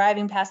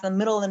 driving past the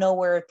middle of the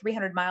nowhere,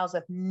 300 miles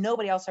with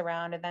nobody else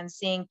around, and then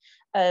seeing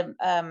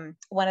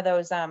one of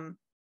those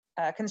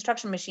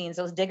construction machines,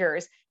 those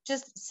diggers,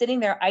 just sitting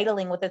there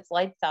idling with its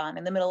lights on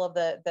in the middle of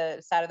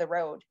the side of the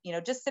road, you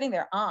know, just sitting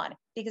there on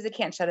because it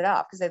can't shut it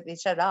off, because if they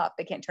shut it off,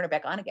 they can't turn it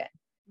back on again.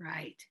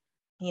 Right.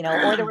 You know,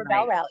 or the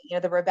Rebelle Rally, you know,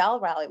 the Rebelle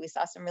Rally, we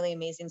saw some really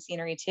amazing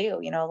scenery too,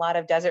 you know, a lot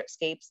of desert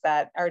scapes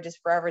that are just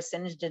forever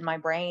singed in my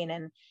brain.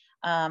 And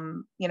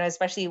you know,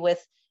 especially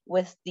with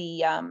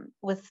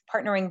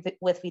partnering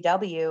with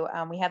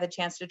VW, we had the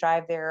chance to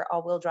drive their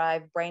all-wheel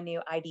drive brand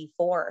new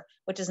ID4,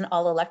 which is an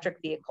all-electric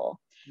vehicle.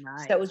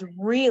 Nice. So it was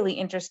really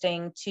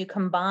interesting to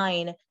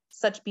combine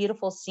such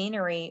beautiful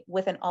scenery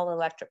with an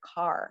all-electric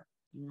car.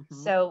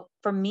 Mm-hmm. So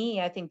for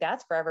me, I think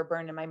that's forever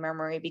burned in my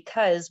memory,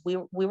 because we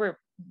were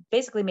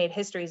basically made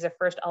history as the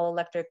first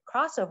all-electric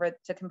crossover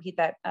to complete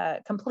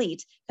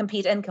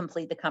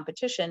the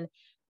competition.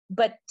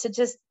 But to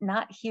just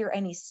not hear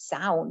any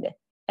sound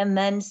and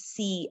then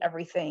see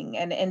everything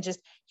and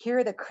just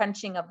hear the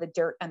crunching of the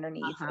dirt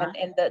underneath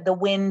and the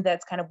wind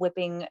that's kind of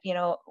whipping, you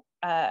know,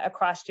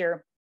 across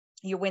your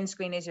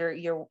windscreen as your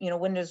you know,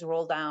 windows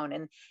roll down,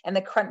 and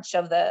the crunch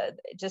of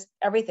just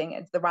everything,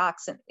 it's the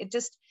rocks, and it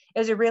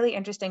was a really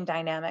interesting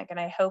dynamic. And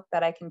I hope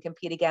that I can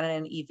compete again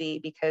in an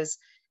EV, because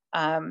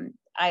I'm,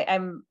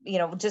 you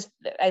know,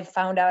 I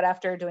found out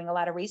after doing a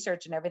lot of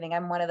research and everything,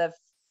 I'm one of the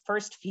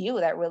first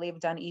few that really have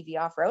done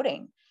EV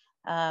off-roading.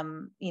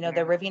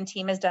 The Rivian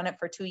team has done it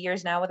for 2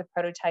 years now with a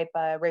prototype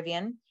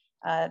Rivian.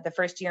 The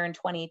first year in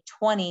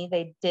 2020,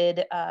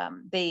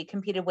 they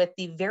competed with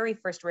the very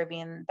first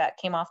Rivian that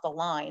came off the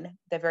line,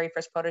 the very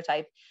first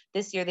prototype.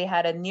 This year they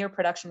had a near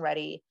production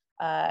ready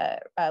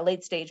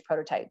late stage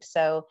prototype.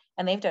 So,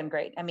 and they've done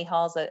great. Emmy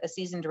Hall's a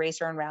seasoned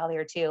racer and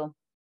rallyer too,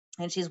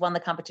 and she's won the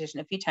competition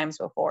a few times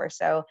before.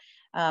 So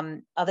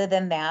other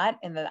than that,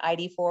 in the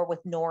ID4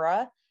 with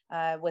Nora,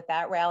 with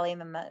that rally,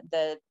 and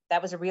then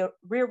that was a rear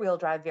wheel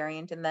drive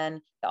variant, and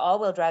then the all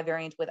wheel drive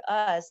variant with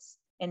us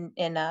in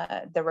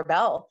the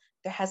Rebelle.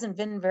 There hasn't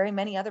been very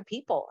many other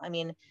people. I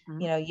mean,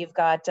 you've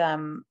got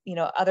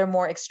other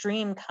more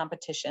extreme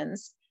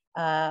competitions.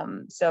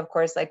 So of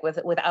course, like with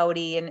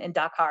Audi and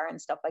Dakar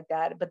and stuff like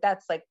that, but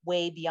that's like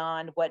way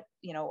beyond what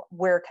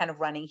we're kind of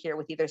running here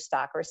with either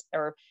stock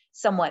or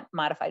somewhat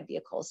modified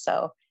vehicles.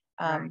 So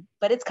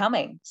but it's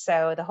coming.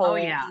 So the whole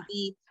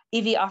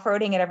EV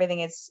off-roading and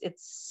everything,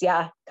 it's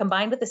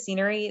combined with the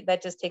scenery,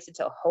 that just takes it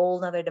to a whole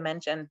nother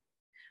dimension.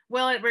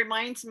 Well, it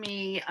reminds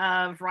me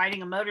of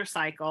riding a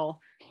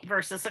motorcycle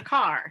versus a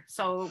car.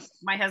 So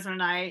my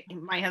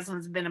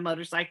husband's been a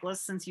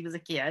motorcyclist since he was a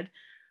kid.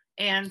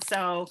 And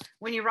so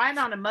when you ride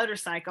on a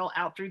motorcycle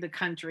out through the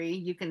country,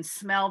 you can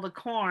smell the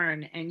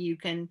corn, and you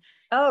can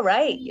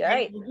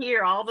you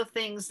hear all the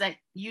things that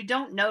you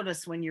don't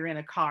notice when you're in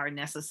a car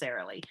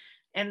necessarily.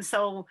 And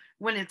so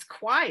when it's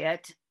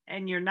quiet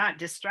and you're not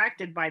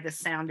distracted by the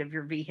sound of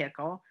your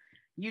vehicle,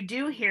 you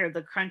do hear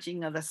the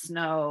crunching of the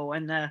snow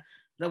and the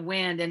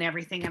wind and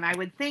everything. And I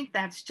would think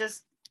that's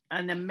just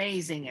an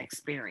amazing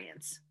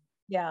experience.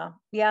 Yeah.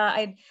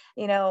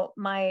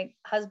 My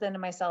husband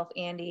and myself,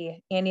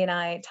 Andy and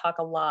I talk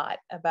a lot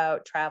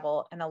about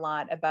travel and a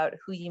lot about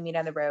who you meet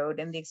on the road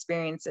and the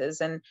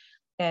experiences.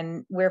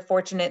 And we're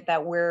fortunate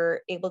that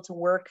we're able to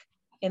work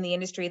in the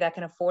industry that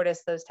can afford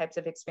us those types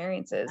of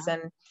experiences. Yeah.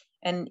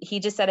 And he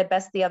just said it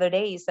best the other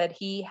day. He said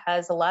he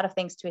has a lot of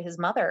thanks to his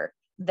mother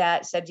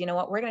that said, you know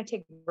what, we're going to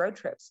take road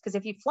trips, because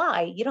if you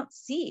fly, you don't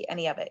see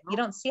any of it. You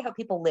don't see how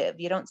people live.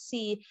 You don't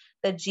see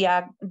the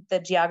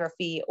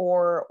geography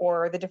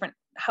or the different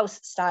house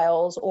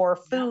styles or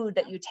food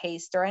that you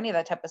taste or any of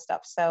that type of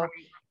stuff. So,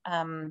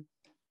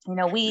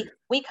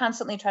 we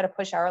constantly try to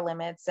push our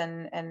limits,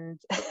 and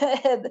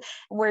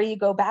where you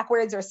go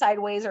backwards or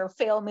sideways or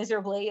fail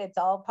miserably, it's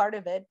all part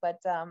of it. But,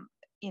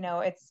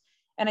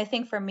 and I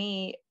think for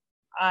me,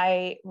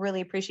 I really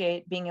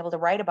appreciate being able to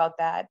write about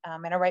that.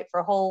 And I write for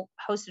a whole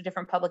host of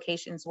different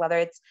publications, whether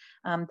it's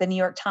the New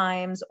York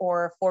Times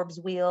or Forbes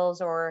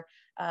Wheels or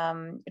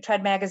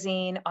Tread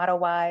Magazine,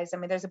 AutoWise. I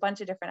mean, there's a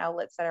bunch of different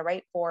outlets that I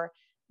write for,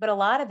 but a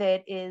lot of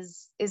it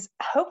is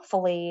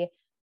hopefully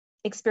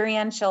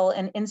experiential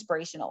and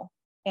inspirational.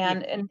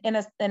 And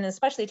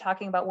especially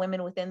talking about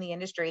women within the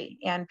industry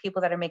and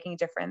people that are making a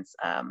difference.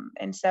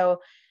 And so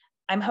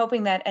I'm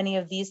hoping that any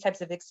of these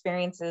types of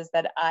experiences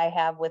that I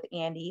have with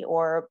Andy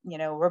or,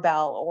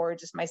 Rebelle or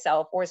just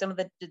myself, or some of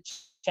the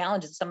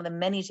challenges, some of the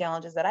many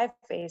challenges that I've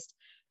faced,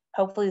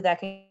 hopefully that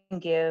can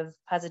give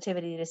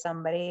positivity to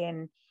somebody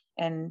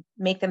and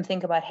make them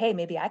think about, hey,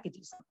 maybe I could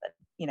do something,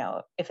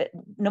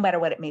 no matter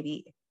what it may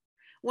be.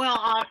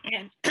 Well,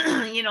 and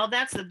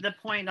that's the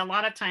point a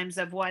lot of times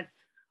of what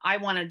I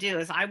want to do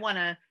is I want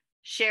to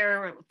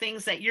share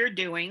things that you're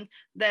doing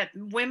that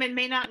women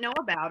may not know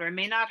about or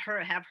may not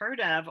have heard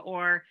of,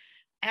 or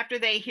after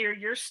they hear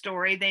your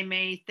story, they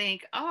may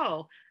think,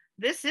 oh,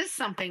 this is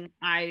something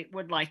I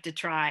would like to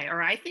try,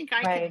 or I think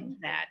I could do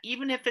that,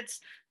 even if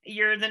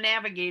you're the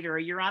navigator or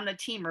you're on the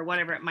team or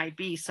whatever it might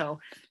be.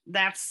 So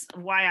that's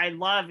why I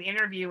love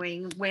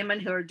interviewing women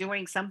who are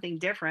doing something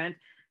different,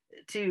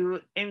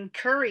 to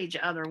encourage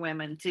other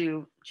women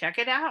to check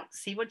it out,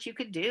 see what you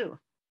could do.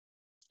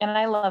 And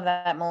I love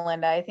that,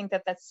 Melinda. I think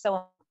that that's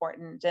so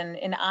important.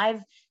 And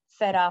I've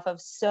fed off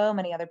of so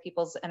many other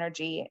people's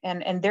energy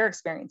and their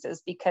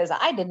experiences, because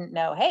I didn't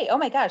know, hey, oh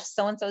my gosh,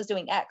 so-and-so is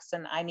doing X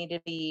and I need to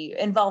be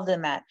involved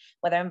in that,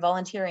 whether I'm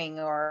volunteering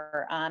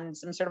or on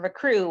some sort of a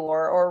crew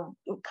or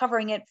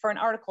covering it for an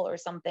article or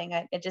something.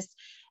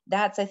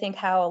 That's, I think,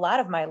 how a lot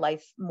of my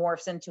life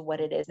morphs into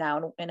what it is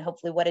now, and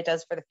hopefully what it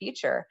does for the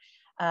future.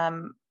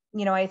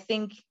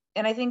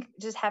 I think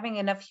just having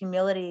enough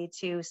humility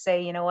to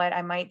say, you know what,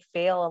 I might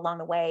fail along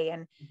the way,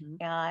 and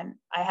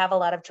I have a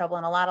lot of trouble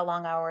and a lot of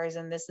long hours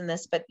and this,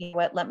 but you know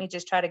what, let me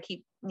just try to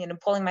keep,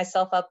 pulling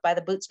myself up by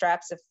the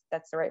bootstraps, if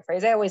that's the right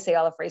phrase. I always say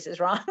all the phrases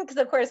wrong because,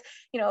 of course,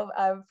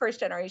 first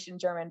generation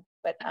German,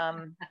 but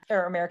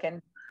or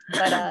American,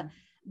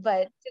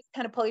 but just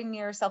kind of pulling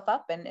yourself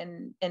up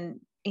and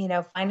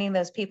finding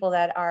those people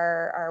that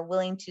are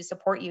willing to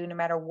support you no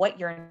matter what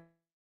you're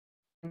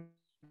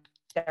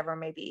whatever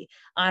may be,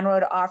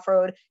 on-road,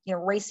 off-road,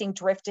 racing,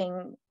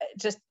 drifting,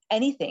 just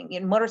anything,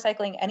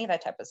 motorcycling, any of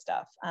that type of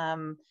stuff.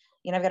 I've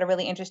got a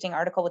really interesting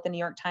article with the New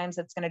York Times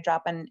that's going to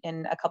drop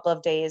in a couple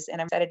of days, and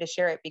I'm excited to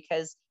share it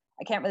because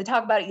I can't really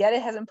talk about it yet.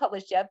 It hasn't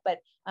published yet, but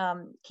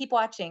keep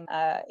watching,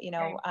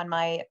 on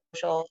my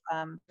social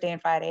day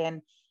and Friday.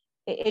 And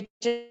it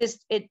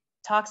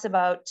talks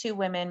about two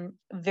women,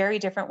 very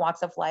different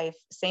walks of life,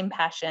 same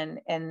passion.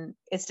 And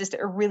it's just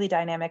a really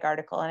dynamic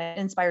article, and it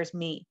inspires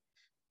me.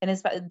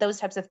 And those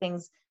types of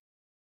things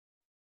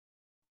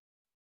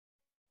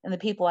and the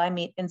people I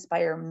meet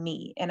inspire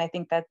me. And I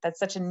think that that's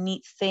such a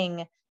neat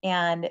thing.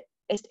 And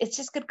it's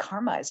just good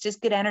karma. It's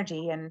just good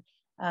energy. And,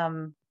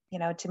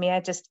 to me,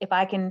 if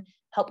I can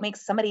help make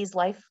somebody's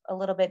life a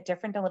little bit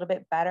different, a little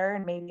bit better,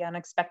 and maybe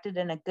unexpected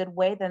in a good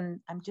way,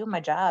 then I'm doing my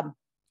job.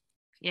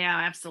 Yeah,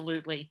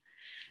 absolutely.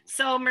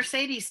 So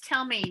Mercedes,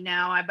 tell me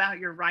now about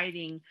your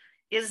writing.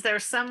 Is there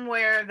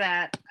somewhere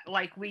that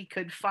like we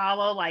could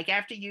follow, like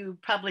after you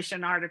publish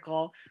an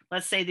article,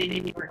 let's say the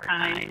New York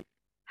Times,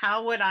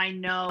 how would I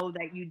know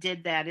that you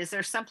did that? Is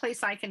there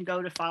someplace I can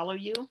go to follow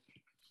you?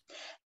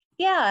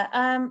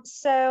 Yeah.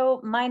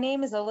 So my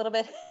name is a little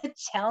bit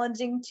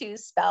challenging to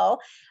spell,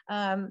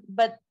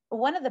 but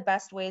one of the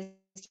best ways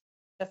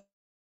to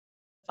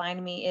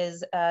find me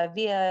is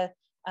via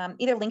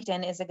either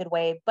LinkedIn is a good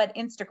way, but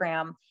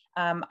Instagram.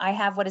 I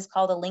have what is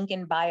called a link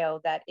in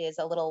bio that is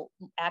a little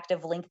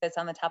active link that's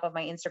on the top of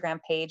my Instagram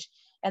page.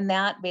 And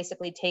that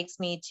basically takes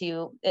me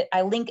to,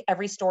 I link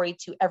every story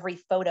to every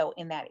photo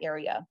in that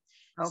area.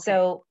 Okay.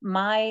 So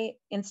my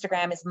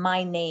Instagram is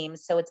my name.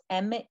 So it's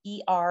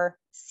MERCEDES_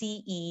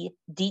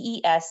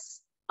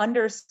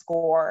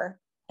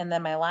 and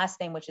then my last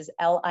name, which is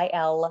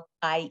LILIENTHAL.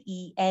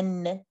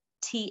 Mm-hmm.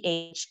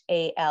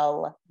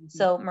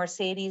 So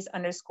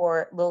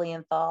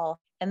Mercedes_Lilienthal.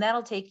 And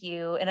that'll take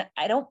you, and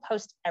I don't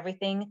post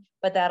everything,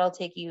 but that'll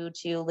take you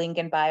to link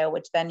in bio,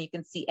 which then you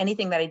can see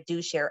anything that I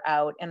do share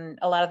out. And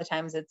a lot of the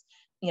times it's,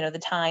 the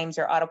Times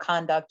or Auto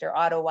Conduct or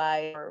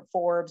AutoWire or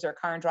Forbes or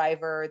Car and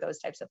Driver, those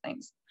types of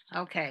things.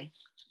 Okay.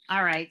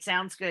 All right.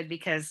 Sounds good,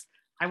 because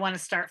I want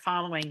to start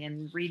following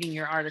and reading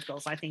your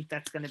articles. I think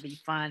that's going to be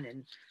fun,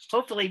 and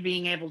hopefully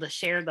being able to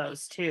share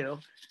those too.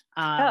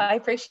 I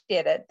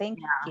appreciate it. Thank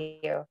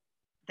you.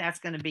 That's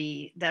going to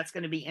be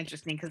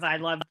interesting, because I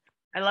love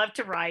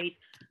to write.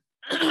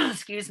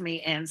 Excuse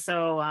me. And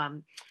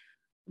so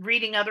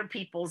reading other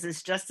people's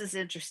is just as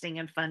interesting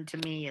and fun to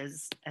me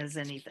as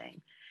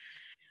anything.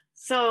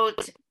 So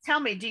tell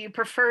me, do you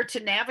prefer to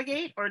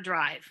navigate or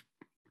drive?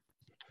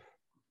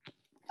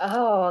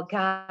 Oh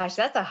gosh,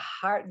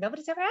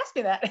 nobody's ever asked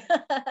me that.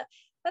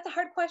 That's a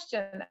hard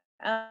question.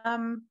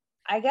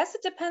 I guess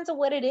it depends on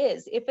what it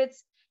is. If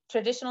it's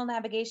traditional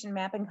navigation,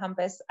 map and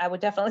compass, I would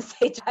definitely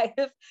say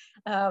drive.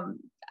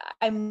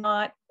 I'm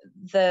not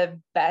the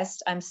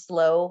best. I'm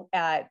slow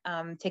at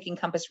taking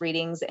compass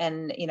readings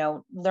and,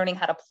 learning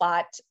how to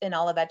plot and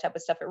all of that type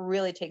of stuff. It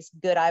really takes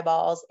good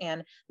eyeballs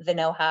and the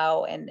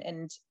know-how.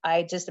 And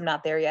I just am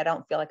not there yet. I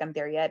don't feel like I'm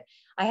there yet.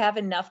 I have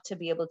enough to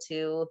be able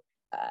to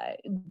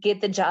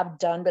get the job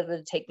done, but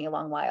it'll take me a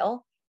long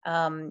while.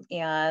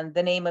 And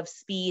the name of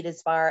speed,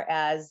 as far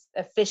as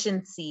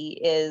efficiency,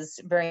 is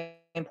very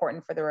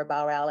important for the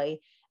Rebelle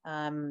Rally.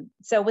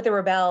 So with the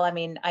Rebelle, I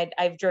mean,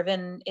 I've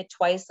driven it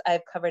twice.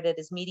 I've covered it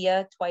as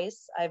media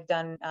twice. I've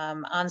done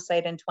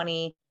on-site in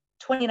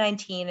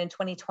 2019, and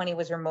 2020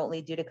 was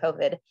remotely due to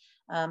COVID.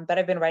 But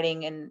I've been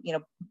writing and,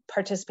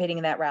 participating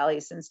in that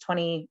rally since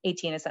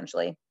 2018,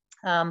 essentially.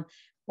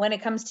 When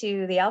it comes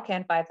to the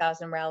Alcan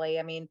 5000 rally,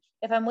 I mean,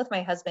 if I'm with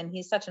my husband,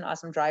 he's such an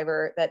awesome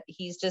driver that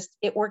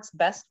it works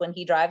best when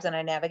he drives and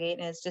I navigate.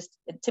 And it's just,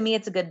 to me,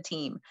 it's a good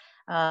team.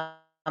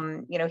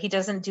 He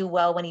doesn't do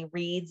well when he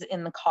reads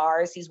in the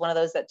cars. He's one of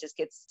those that just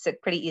gets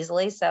sick pretty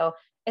easily. So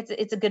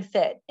it's a good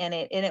fit, and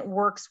it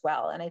works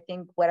well. And I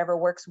think whatever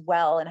works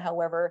well and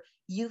however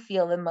you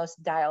feel the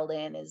most dialed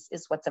in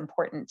is what's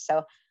important.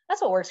 So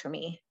that's what works for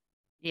me.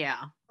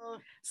 Yeah.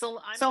 So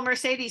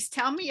Mercedes,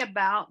 tell me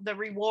about the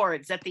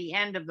rewards at the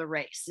end of the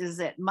race. Is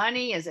it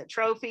money? Is it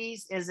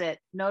trophies? Is it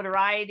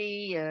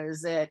notoriety?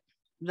 Is it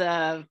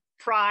the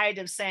pride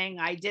of saying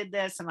I did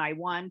this and I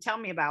won? Tell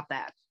me about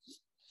that.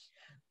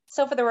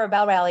 So for the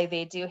Rebelle Rally,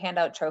 they do hand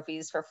out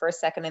trophies for first,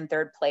 second, and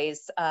third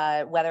place,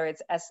 whether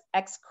it's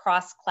X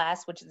Cross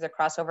class, which is a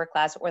crossover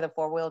class, or the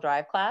 4-wheel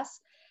drive class.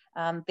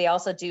 They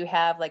also do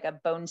have like a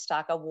Bone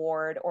Stock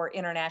Award or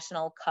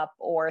International Cup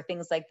or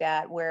things like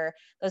that, where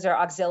those are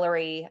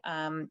auxiliary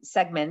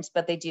segments,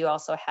 but they do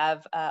also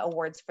have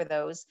awards for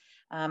those.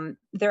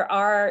 There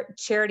are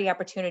charity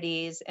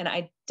opportunities, and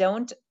I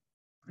don't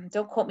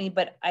quote me,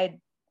 but I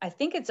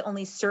think it's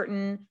only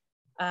certain,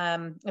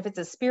 if it's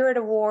a Spirit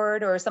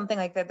Award or something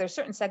like that, there's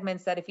certain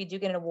segments that if you do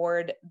get an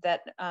award,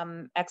 that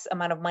X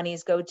amount of money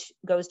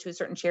goes to a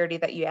certain charity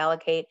that you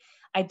allocate.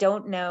 I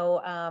don't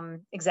know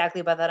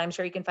exactly about that. I'm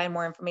sure you can find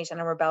more information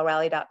on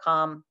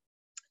rebellerally.com.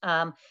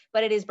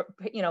 But it is,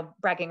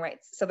 bragging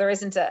rights. So there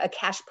isn't a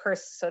cash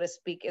purse, so to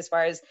speak, as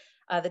far as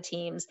the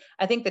teams.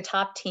 I think the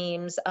top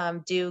teams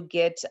do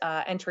get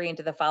entry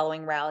into the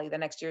following rally, the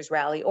next year's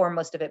rally, or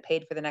most of it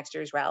paid for the next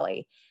year's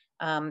rally.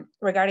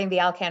 Regarding the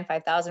Alcan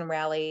 5000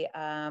 rally,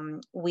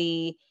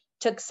 we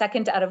took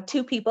second out of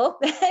 2 people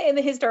in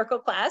the historical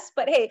class,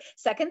 but hey,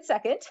 second.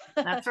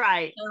 That's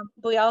right.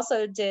 We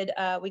also did,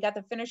 we got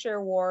the finisher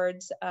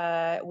awards.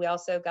 We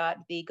also got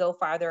the Go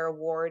Farther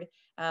award,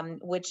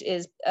 which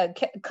is a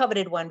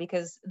coveted one,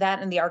 because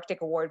that and the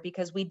Arctic Award,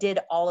 because we did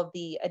all of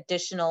the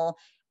additional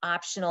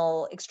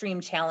optional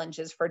extreme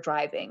challenges for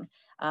driving.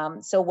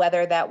 So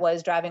whether that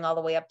was driving all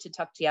the way up to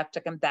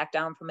Tuktoyaktuk and back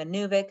down from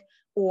Inuvik,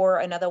 or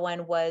another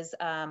one was,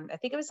 I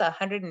think it was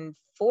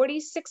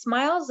 146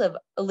 miles of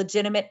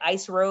legitimate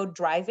ice road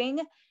driving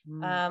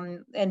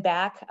and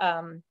back.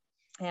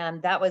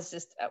 And that was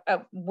just a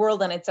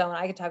world on its own.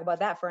 I could talk about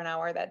that for an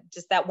hour,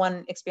 that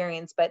one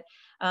experience. But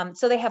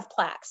so they have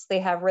plaques. They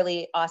have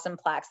really awesome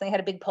plaques. They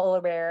had a big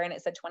polar bear and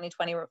it said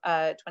 2020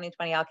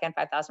 Alcan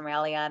 5000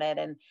 Rally on it.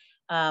 And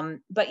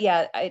but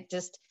yeah,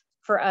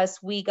 for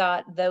us, we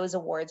got those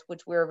awards,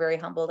 which we were very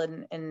humbled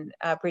and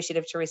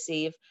appreciative to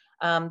receive.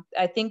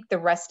 I think the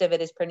rest of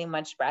it is pretty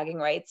much bragging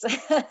rights.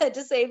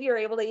 To say if you're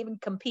able to even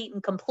compete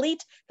and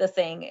complete the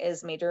thing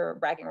is major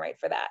bragging right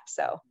for that.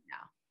 So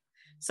yeah.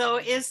 So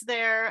is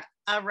there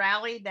a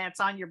rally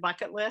that's on your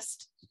bucket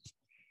list?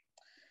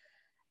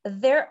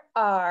 There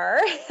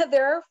are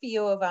a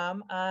few of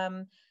them.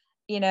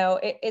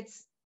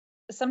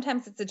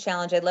 Sometimes it's a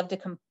challenge. I'd love to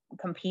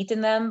compete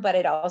in them, but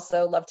I'd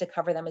also love to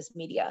cover them as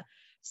media.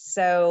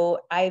 So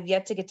I've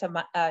yet to get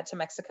to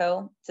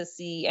Mexico to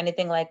see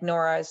anything like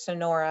Nora,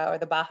 Sonora, or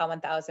the Baja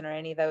 1000, or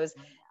any of those.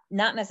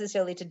 Not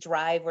necessarily to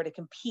drive or to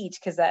compete,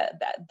 because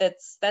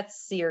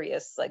that's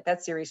serious, like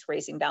that's serious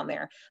racing down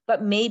there.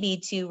 But maybe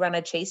to run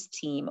a chase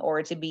team,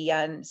 or to be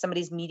on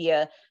somebody's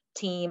media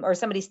team or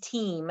somebody's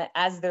team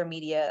as their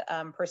media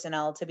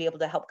personnel, to be able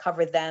to help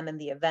cover them in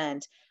the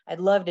event. I'd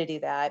love to do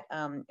that.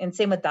 And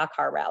same with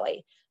Dakar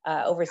Rally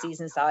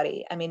overseas in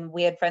Saudi. I mean,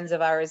 we had friends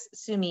of ours,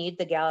 Sumid,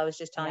 the gal I was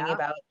just telling you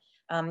about.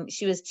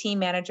 She was team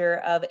manager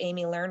of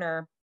Amy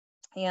Lerner,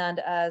 and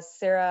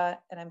Sarah,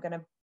 and I'm going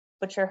to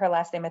butcher her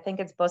last name. I think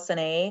it's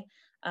Bossanet.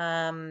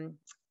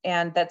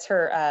 And that's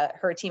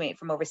her teammate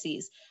from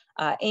overseas.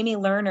 Amy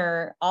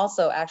Lerner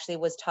also actually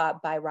was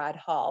taught by Rod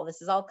Hall.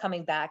 This is all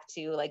coming back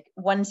to like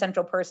one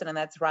central person, and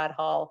that's Rod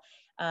Hall.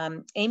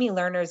 Amy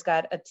Lerner's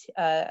got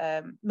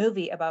a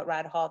movie about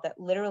Rod Hall that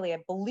literally, I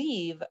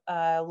believe,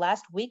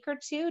 last week or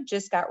two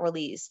just got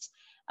released.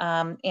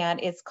 And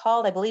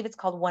I believe it's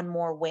called One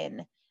More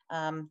Win.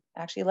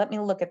 Actually, let me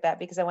look at that,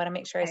 because I want to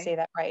make sure I say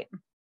that right.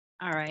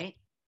 All right.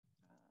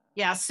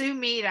 Yeah, Sue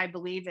Mead, I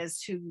believe,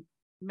 is who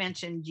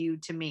mentioned you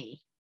to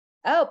me.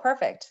 Oh,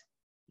 perfect.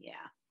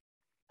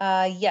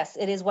 Yeah. Yes,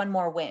 it is One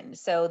More Win.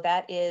 So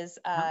that is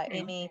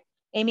Amy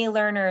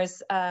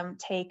Lerner's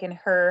take, and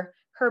her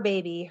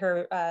baby,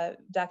 her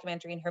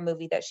documentary and her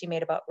movie that she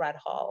made about Rod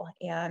Hall.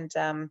 And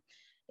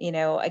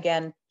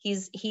again,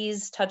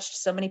 he's touched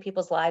so many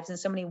people's lives and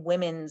so many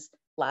women's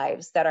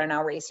lives that are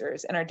now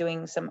racers and are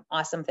doing some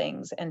awesome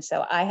things. And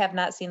so I have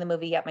not seen the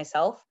movie yet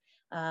myself.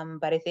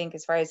 But I think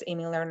as far as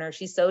Amy Lerner,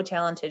 she's so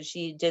talented.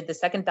 She did the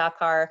second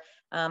Dakar.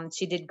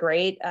 She did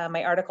great.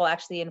 My article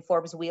actually in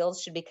Forbes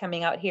Wheels should be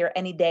coming out here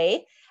any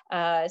day.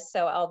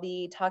 So I'll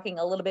be talking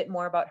a little bit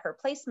more about her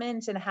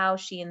placement and how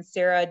she and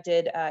Sarah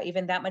did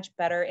even that much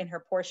better in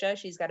her Porsche.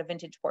 She's got a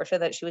vintage Porsche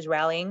that she was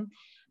rallying.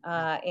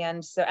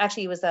 And so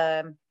actually it was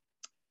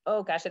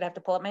oh gosh, I'd have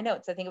to pull up my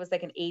notes. I think it was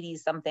like an 80s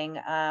something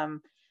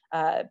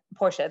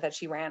Porsche that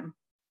she ran.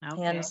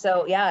 Okay. And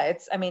so, yeah,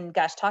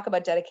 gosh, talk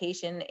about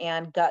dedication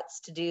and guts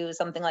to do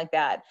something like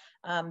that.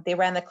 They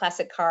ran the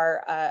classic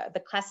car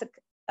class,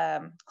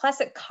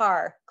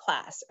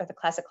 or the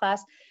classic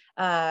class.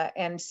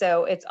 And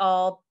so it's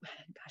all,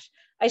 gosh,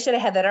 I should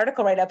have had that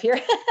article right up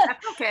here.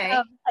 That's okay.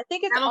 I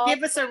think that'll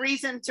give us a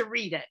reason to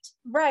read it.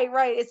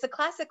 Right. It's the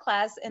classic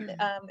class.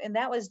 And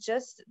that was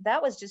just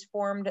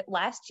formed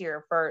last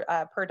year for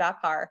per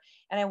Dakar.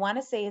 And I want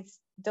to say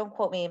don't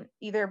quote me,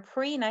 either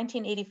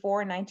pre-1984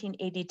 or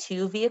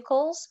 1982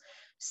 vehicles.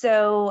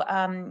 So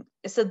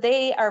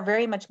they are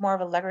very much more of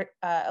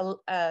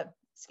a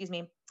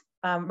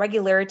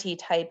regularity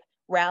type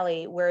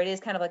rally, where it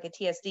is kind of like a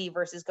TSD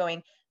versus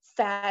going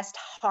fast,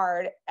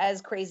 hard,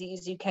 as crazy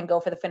as you can go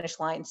for the finish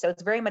line. So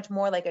it's very much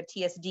more like a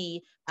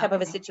TSD type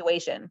of a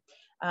situation.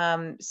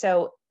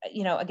 So,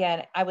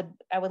 again, I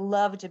would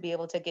love to be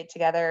able to get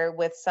together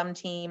with some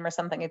team or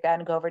something like that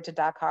and go over to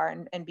Dakar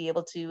and be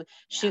able to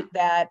shoot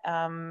that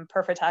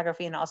per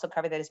photography and also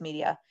cover that as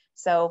media.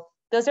 So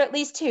those are at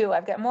least two.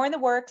 I've got more in the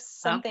works,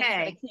 some things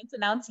that I can't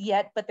announce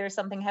yet, but there's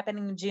something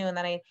happening in June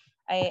that I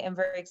am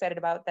very excited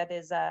about. That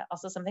is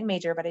also something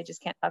major, but I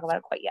just can't talk about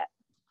it quite yet.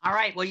 All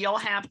right. Well, you'll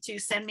have to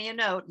send me a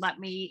note. Let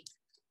me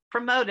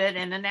promote it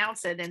and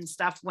announce it and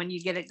stuff when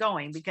you get it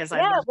going, because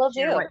I love to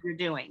share what you're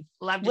doing.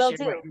 Love to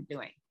share what you're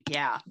doing.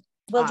 Yeah.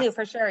 We'll do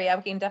for sure. Yeah,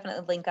 we can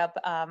definitely link up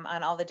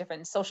on all the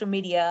different social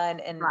media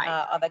and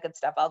all that good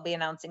stuff. I'll be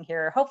announcing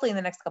here hopefully in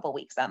the next couple of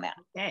weeks on that.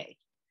 Okay.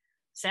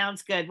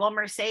 Sounds good. Well,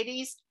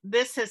 Mercedes,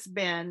 this has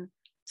been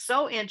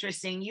so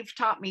interesting. You've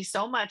taught me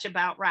so much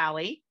about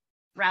rallies,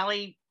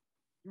 rally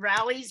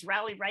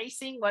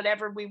racing,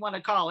 whatever we want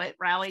to call it,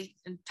 rally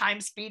and time,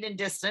 speed, and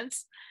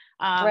distance.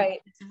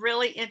 It's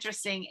really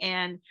interesting.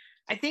 And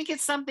I think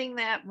it's something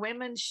that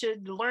women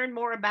should learn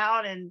more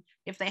about, and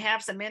if they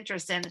have some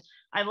interest in.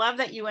 I love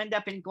that you end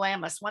up in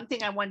Glamis. One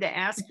thing I wanted to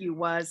ask you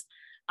was,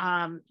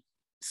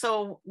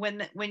 so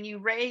when you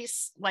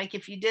race, like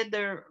if you did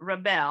the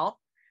Rebelle,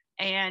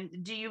 and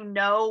do you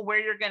know where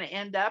you're going to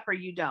end up, or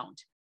you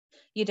don't?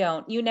 You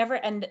don't. You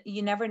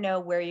never know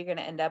where you're going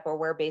to end up or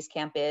where base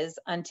camp is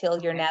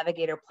until your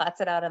navigator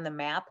plots it out on the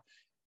map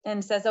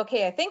and says,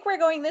 okay, I think we're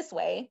going this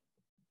way.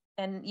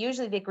 And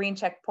usually the green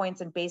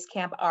checkpoints and base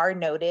camp are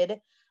noted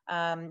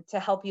to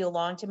help you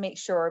along, to make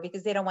sure,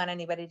 because they don't want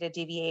anybody to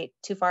deviate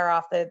too far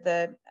off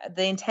the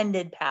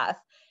intended path.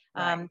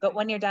 Right. But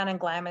when you're down in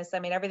Glamis, I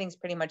mean, everything's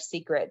pretty much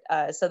secret.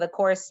 So the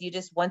course,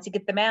 once you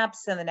get the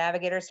maps and the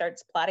navigator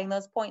starts plotting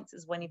those points,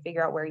 is when you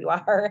figure out where you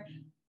are.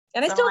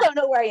 And I still don't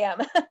know where I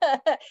am.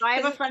 I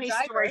have a funny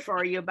story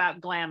for you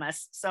about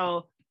Glamis.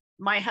 So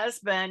my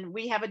husband,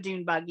 we have a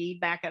dune buggy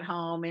back at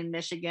home in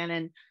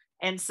Michigan.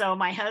 And so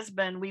my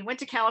husband, we went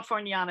to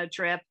California on a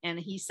trip, and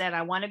he said,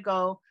 I want to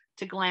go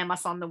to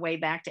Glamis on the way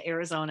back to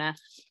Arizona.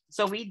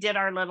 So we did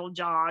our little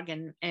jog,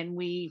 and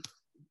he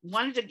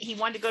wanted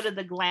to go to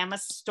the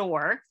Glamis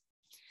store,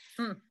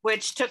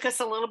 which took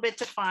us a little bit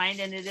to find.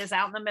 And it is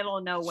out in the middle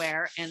of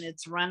nowhere, and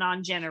it's run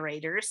on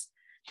generators.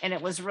 And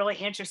it was really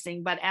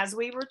interesting. But as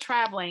we were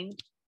traveling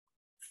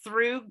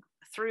through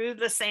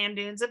the sand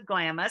dunes of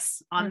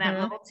Glamis on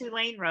that little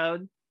 2-lane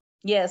road.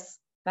 Yes,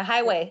 the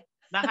highway.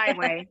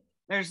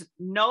 There's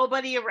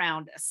nobody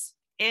around us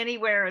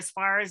anywhere as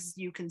far as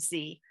you can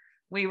see.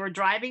 We were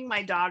driving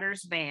my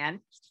daughter's van,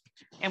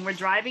 and we're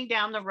driving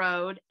down the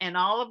road, and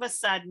all of a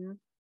sudden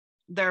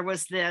there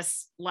was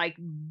this like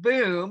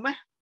boom,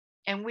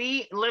 and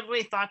we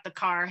literally thought the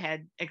car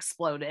had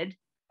exploded.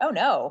 Oh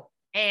no.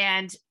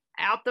 And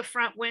out the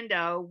front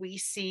window, we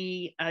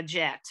see a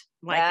jet,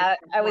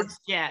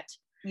 jet.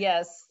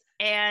 Yes.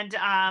 And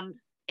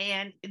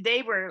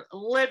they were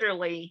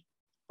literally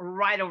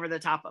right over the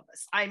top of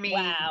us. I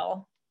mean,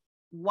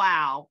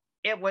 wow.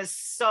 It was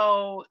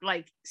so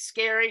like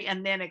scary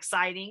and then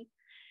exciting.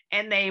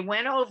 And they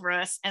went over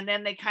us, and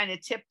then they kind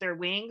of tipped their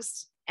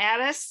wings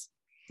at us.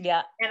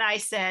 Yeah. And I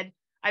said,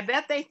 I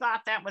bet they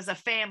thought that was a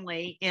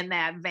family in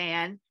that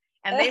van,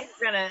 and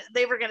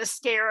they were gonna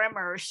scare them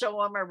or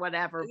show them or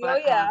whatever.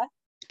 But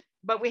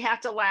but we have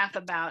to laugh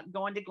about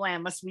going to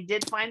Glamis. We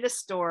did find a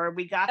store.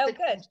 We got the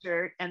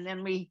t-shirt, and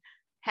then we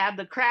had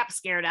the crap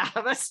scared out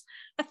of us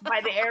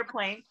by the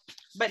airplane.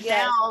 But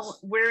now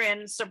we're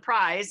in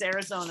Surprise,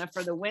 Arizona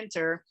for the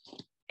winter,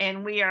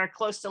 and we are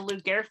close to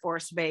Luke Air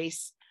Force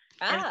Base.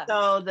 And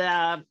so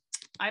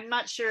I'm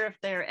not sure if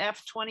they're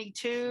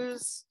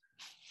F-22s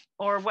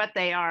or what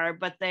they are,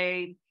 but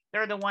they're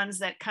the ones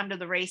that come to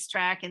the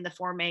racetrack in the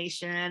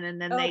formation,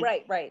 and then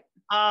right.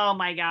 Oh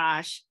my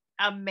gosh,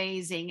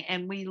 amazing.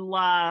 And we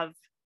love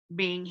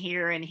being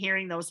here and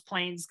hearing those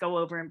planes go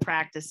over and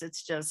practice.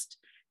 It's just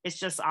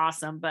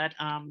awesome. But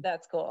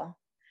that's cool.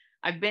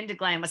 I've been to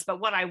Glamis, but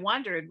what I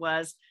wondered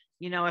was,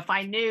 if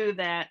I knew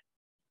that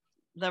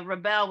the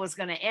Rebelle was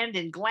going to end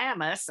in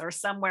Glamis or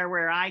somewhere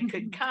where I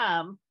could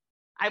come,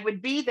 I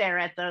would be there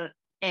at the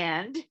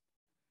end,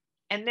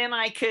 and then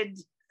I could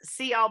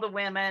see all the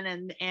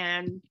women,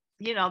 and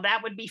that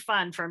would be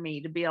fun for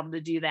me to be able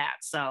to do that.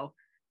 So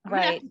I'm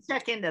gonna have to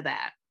check into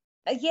that.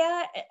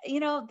 Yeah,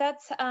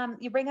 that's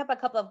you bring up a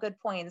couple of good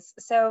points.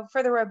 So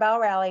for the Rebelle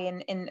Rally,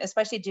 and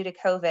especially due to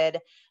COVID,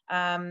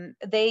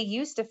 they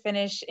used to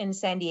finish in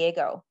San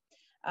Diego.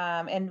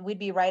 And we'd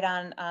be right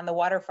on the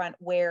waterfront,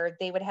 where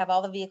they would have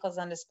all the vehicles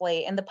on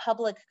display, and the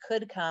public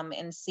could come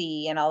and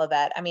see and all of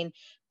that. I mean,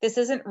 this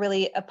isn't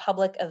really a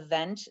public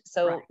event,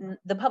 so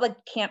the public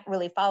can't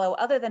really follow,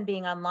 other than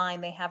being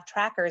online. They have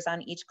trackers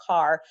on each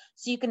car,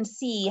 so you can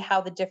see how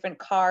the different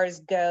cars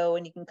go,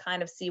 and you can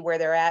kind of see where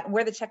they're at and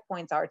where the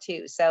checkpoints are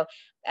too. So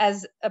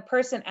as a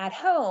person at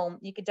home,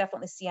 you could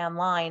definitely see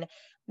online.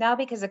 Now,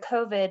 because of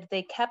COVID,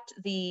 they kept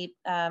the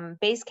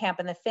base camp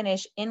and the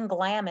finish in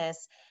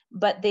Glamis,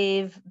 but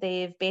they've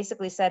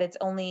basically said it's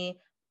only,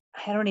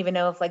 I don't even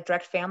know if like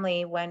Direct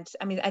Family went.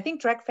 I mean, I think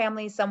Direct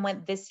Family, some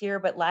went this year,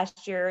 but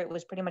last year it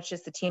was pretty much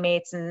just the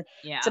teammates and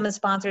some of the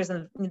sponsors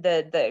and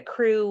the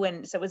crew.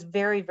 And so it was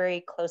very,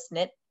 very close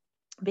knit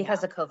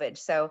because of COVID.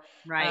 So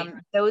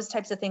those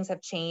types of things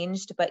have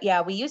changed. But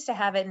yeah, we used to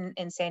have it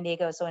in San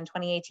Diego. So in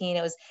 2018,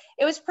 it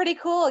was pretty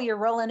cool. You're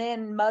rolling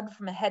in mud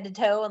from head to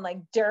toe and like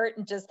dirt,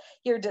 and just,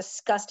 you're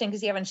disgusting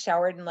because you haven't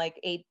showered in like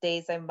 8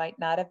 days. I might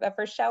not have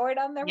ever showered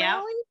on the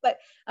rally, but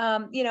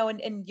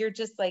and you're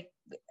just like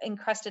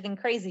encrusted and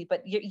crazy,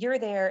 but you're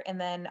there.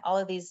 And then all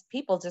of these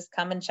people just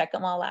come and check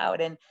them all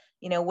out. And,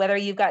 whether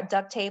you've got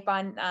duct tape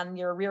on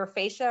your rear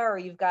fascia, or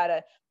you've got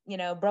a,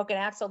 broken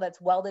axle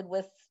that's welded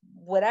with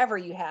whatever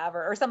you have,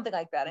 or something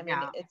like that. I mean,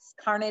 it's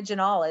carnage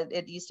and all.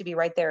 It used to be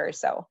right there.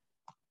 So,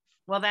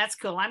 well, that's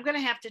cool. I'm going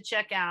to have to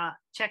check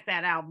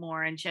that out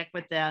more, and check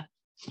with the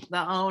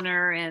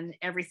owner and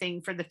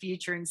everything for the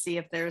future, and see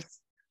if there's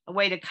a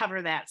way to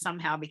cover that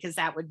somehow, because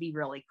that would be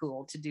really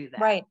cool to do that.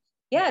 Right.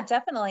 Yeah,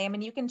 definitely. I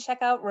mean, you can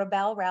check out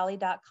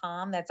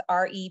rebellerally.com. That's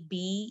REBELLE.com,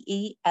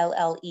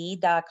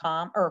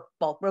 or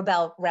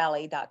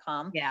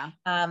rebellerally.com. Yeah.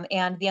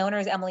 And the owner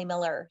is Emily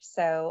Miller.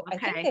 So I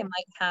think they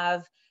might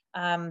have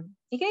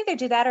you can either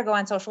do that or go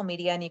on social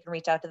media and you can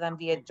reach out to them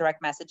via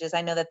direct messages.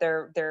 I know that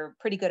they're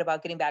pretty good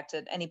about getting back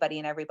to anybody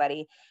and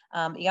everybody.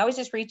 You always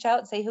just reach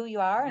out, say who you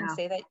are, and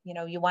say that, you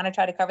know, you want to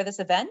try to cover this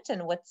event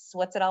and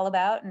what's it all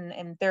about.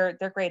 And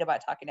they're great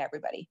about talking to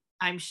everybody.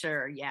 I'm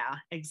sure. Yeah,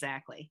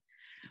 exactly.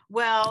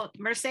 Well,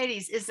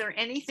 Mercedes, is there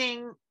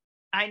anything,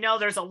 I know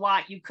there's a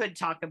lot you could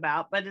talk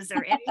about, but is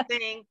there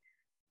anything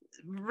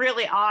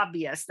really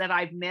obvious that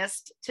I've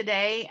missed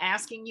today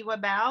asking you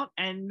about?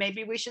 And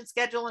maybe we should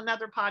schedule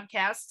another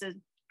podcast to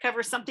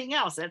cover something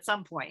else at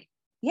some point.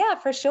 Yeah,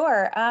 for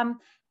sure.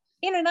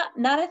 You know,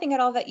 not anything at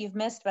all that you've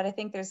missed, but I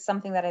think there's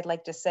something that I'd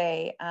like to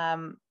say.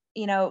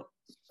 You know,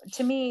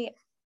 to me,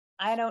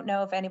 I don't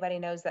know if anybody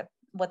knows that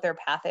what their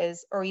path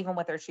is, or even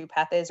what their true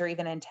path is, or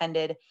even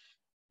intended.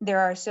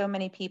 There are so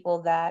many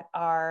people that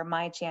are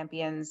my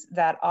champions,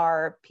 that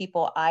are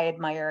people I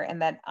admire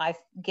and that I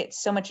get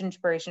so much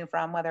inspiration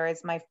from, whether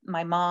it's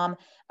my mom,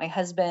 my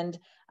husband,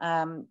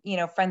 you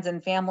know, friends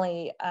and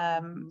family,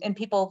 and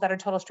people that are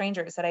total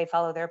strangers that I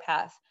follow their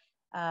path.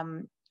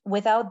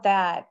 Without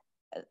that,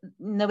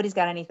 nobody's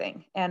got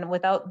anything. And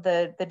without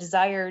the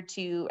desire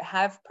to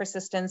have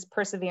persistence,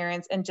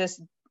 perseverance, and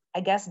just, I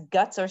guess,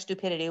 guts or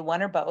stupidity,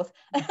 one or both,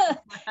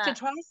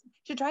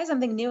 to try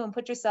something new and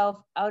put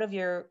yourself out of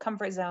your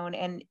comfort zone.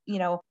 And, you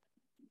know,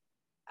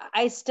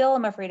 I still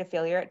am afraid of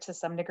failure to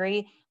some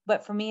degree,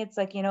 but for me, it's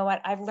like, you know what,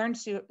 I've learned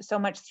so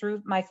much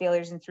through my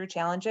failures and through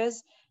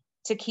challenges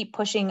to keep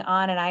pushing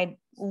on. And I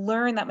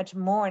learn that much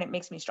more, and it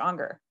makes me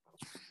stronger.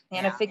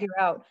 And I figure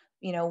out,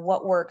 you know,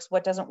 what works,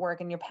 what doesn't work,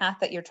 and your path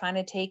that you're trying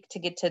to take to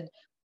get to,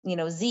 you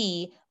know,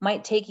 Z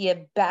might take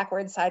you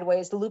backwards,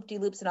 sideways,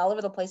 loop-de-loops and all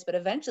over the place, but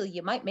eventually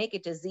you might make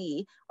it to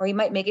Z, or you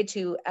might make it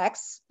to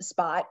X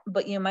spot,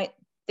 but you might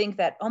think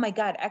that, oh my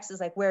God, X is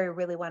like where you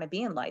really want to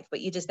be in life, but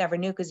you just never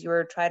knew because you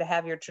were trying to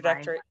have your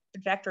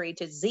trajectory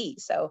to Z.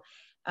 So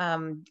I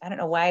don't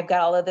know why I've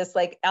got all of this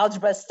like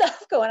algebra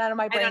stuff going on in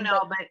my brain. I don't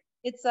know, but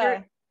it's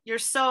you're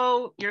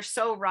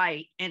so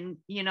right. And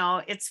you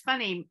know, it's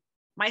funny.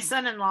 My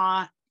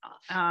son-in-law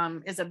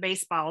is a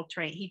baseball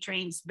he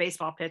trains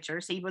baseball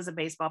pitchers. He was a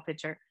baseball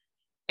pitcher.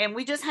 And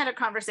we just had a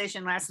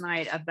conversation last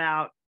night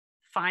about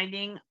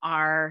finding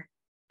our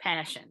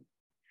passion.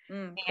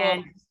 Cool.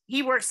 And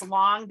he works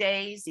long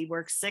days. He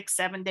works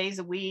 6-7 days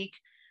a week.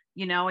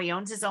 You know, he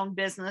owns his own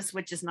business,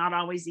 which is not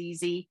always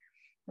easy.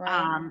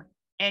 Right.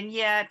 And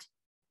yet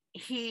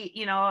he,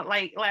 you know,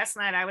 like last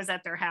night I was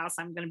at their house.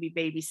 I'm going to be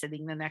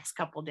babysitting the next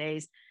couple of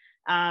days.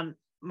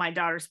 My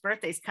daughter's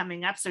birthday's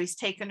coming up, so he's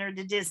taking her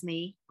to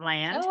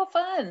Disneyland. Oh,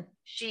 fun.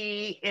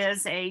 She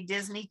is a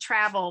Disney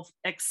travel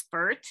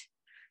expert.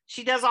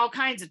 She does all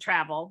kinds of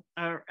travel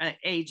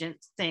agent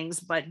things,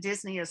 but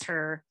Disney is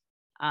her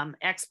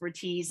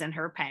expertise and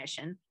her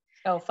passion.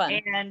 Oh, fun.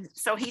 And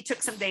so he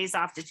took some days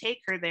off to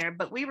take her there,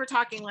 but we were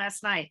talking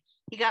last night.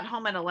 He got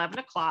home at 11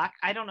 o'clock.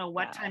 I don't know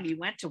what time he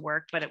went to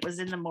work, but it was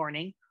in the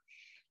morning.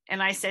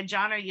 And I said,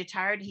 John, are you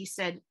tired? He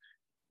said,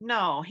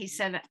 no. He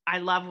said, I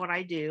love what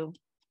I do.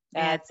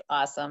 That's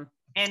awesome.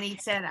 And he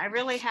said, I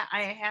really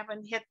I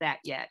haven't hit that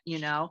yet, you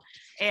know?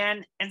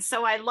 And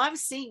so I love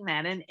seeing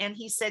that. And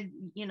he said,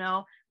 you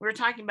know, we were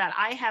talking about,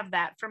 I have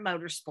that for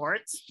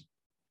motorsports,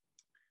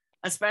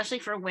 especially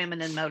for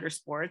women in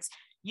motorsports.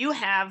 You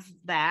have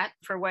that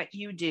for what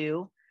you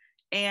do.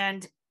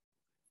 And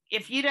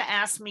if you'd have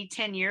asked me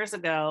 10 years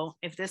ago,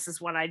 if this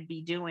is what I'd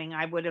be doing,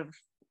 I would have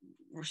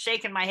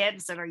shaken my head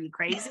and said, are you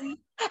crazy?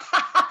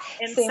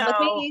 And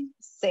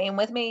Same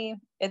with me.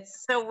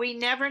 So we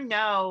never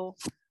know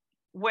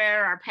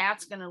where our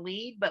path's going to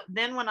lead. But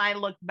then when I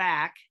look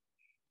back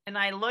and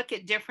I look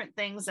at different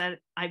things that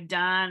I've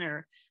done,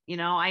 or, you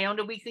know, I owned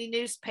a weekly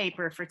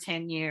newspaper for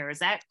 10 years.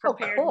 That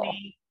prepared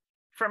me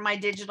for my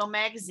digital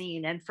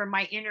magazine and for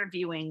my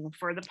interviewing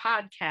for the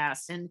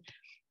podcast,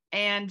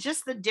 and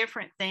just the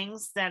different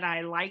things that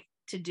I like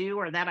to do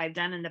or that I've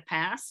done in the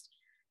past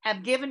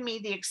have given me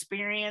the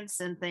experience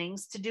and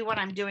things to do what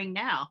I'm doing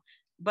now.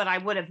 But I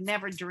would have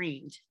never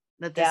dreamed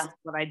that this is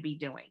what I'd be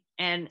doing.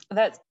 And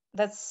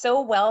that's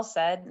so well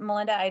said,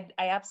 Melinda. I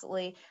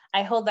absolutely,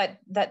 I hold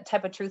that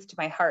type of truth to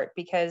my heart,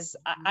 because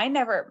I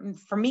never,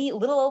 for me,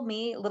 little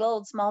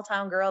old small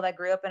town girl that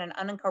grew up in an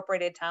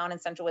unincorporated town in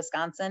central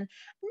Wisconsin,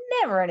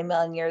 never in a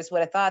million years would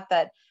have thought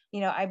that,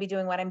 you know, I'd be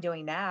doing what I'm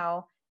doing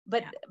now.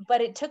 But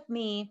it took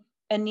me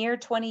a near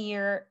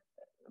 20-year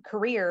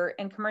career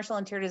in commercial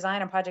interior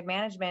design and project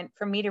management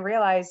for me to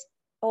realize,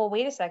 oh,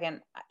 wait a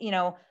second, you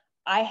know,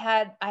 I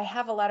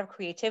have a lot of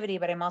creativity,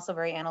 but I'm also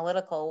very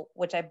analytical,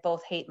 which I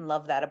both hate and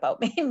love that about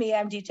me.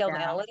 I'm detailed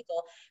and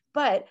analytical,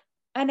 but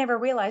I never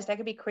realized I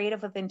could be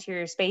creative with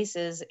interior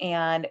spaces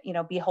and, you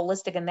know, be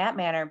holistic in that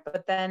manner,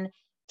 but then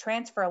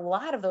transfer a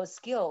lot of those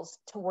skills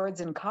to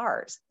words and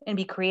cars and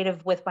be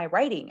creative with my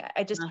writing.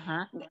 I just,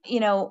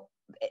 you know,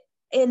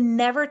 it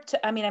never,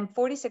 I mean, I'm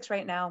 46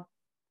 right now,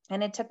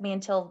 and it took me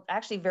until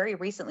actually very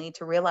recently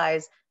to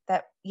realize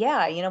that,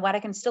 yeah, you know what, I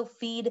can still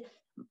feed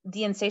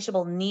the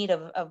insatiable need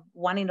of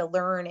wanting to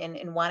learn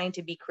and wanting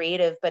to be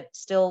creative, but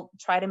still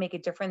try to make a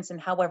difference in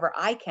however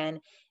I can.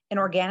 and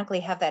organically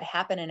have that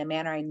happen in a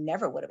manner I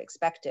never would have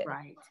expected.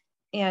 Right.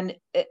 And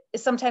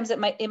sometimes it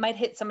might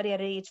hit somebody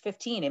at age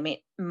 15. It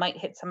might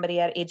hit somebody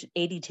at age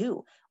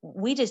 82.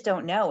 We just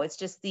don't know. It's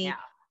just the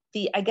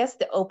I guess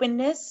the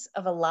openness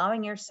of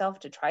allowing yourself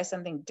to try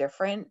something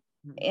different.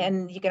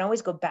 And you can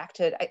always go back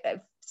to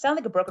I sound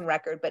like a broken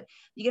record, but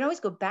you can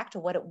always go back to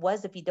what it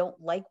was if you don't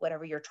like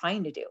whatever you're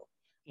trying to do.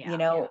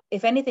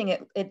 If anything,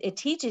 it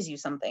teaches you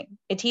something.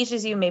 It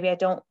teaches you, maybe I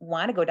don't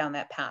want to go down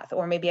that path,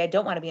 or maybe I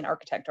don't want to be an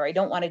architect, or I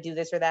don't want to do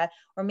this or that,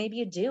 or maybe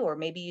you do, or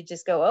maybe you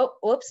just go,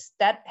 oh, oops,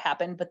 that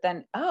happened. But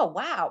then, oh,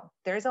 wow,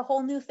 there's a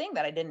whole new thing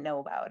that I didn't know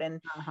about.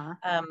 And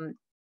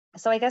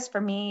so I guess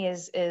for me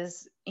is,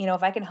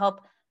 if I can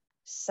help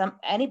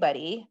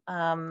anybody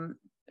to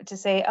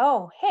say,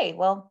 oh, hey,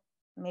 well,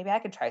 maybe I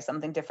could try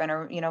something different,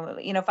 or,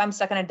 if I'm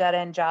stuck in a dead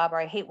end job, or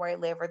I hate where I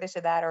live, or this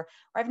or that, or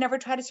I've never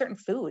tried a certain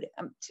food,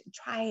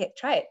 try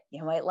it.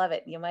 You might love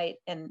it. You might.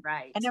 And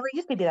I never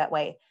used to be that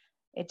way.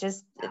 It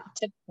just it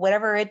took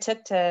whatever it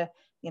took to,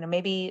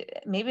 maybe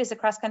it's a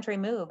cross country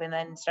move, and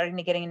then starting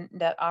to get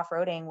into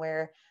off-roading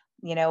where,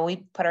 we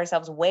put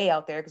ourselves way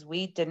out there because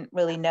we didn't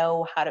really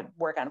know how to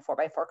work on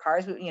 4x4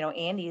 cars.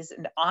 Andy's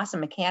an awesome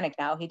mechanic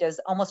now. He does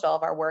almost all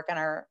of our work on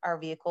our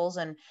vehicles,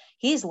 and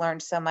he's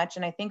learned so much.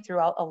 And I think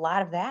throughout a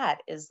lot of that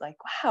is like,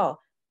 wow,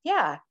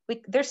 yeah,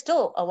 there's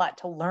still a lot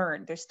to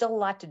learn. There's still a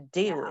lot to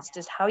do. Yeah. It's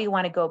just how you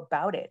want to go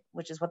about it,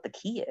 which is what the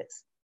key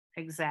is.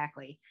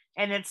 Exactly.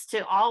 And it's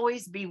to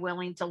always be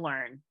willing to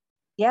learn.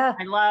 Yeah.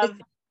 I love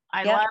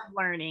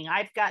learning.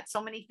 I've got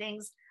so many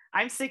things.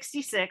 I'm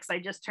 66. I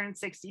just turned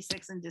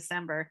 66 in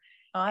December.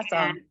 Awesome.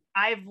 And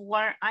I've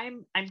learned,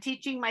 I'm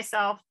teaching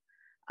myself.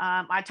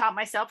 I taught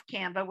myself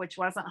Canva, which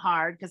wasn't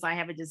hard because I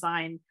have a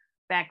design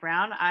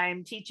background.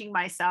 I'm teaching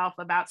myself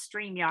about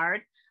StreamYard.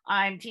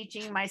 I'm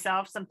teaching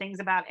myself some things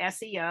about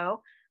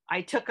SEO.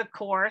 I took a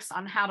course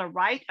on how to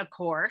write a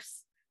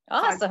course.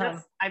 Awesome.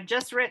 So I've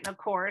just written a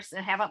course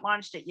and haven't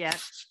launched it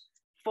yet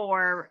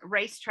for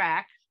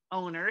racetrack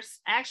owners.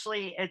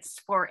 Actually, it's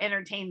for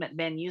entertainment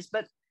venues,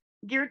 but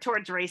geared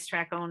towards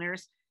racetrack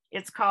owners.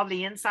 It's called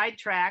the Inside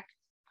Track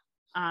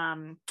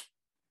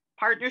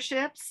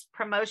Partnerships,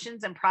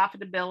 Promotions, and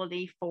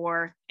Profitability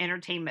for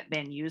Entertainment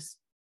Venues.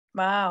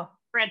 Wow.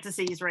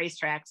 Parentheses,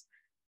 racetracks.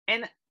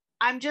 And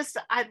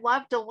I'd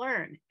love to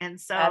learn. And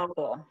so that's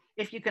cool.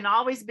 If you can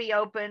always be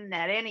open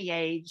at any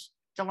age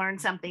to learn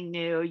something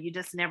new, you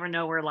just never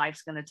know where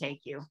life's going to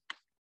take you.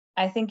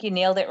 I think you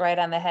nailed it right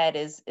on the head,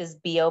 is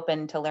be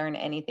open to learn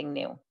anything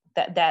new.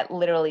 That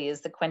literally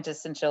is the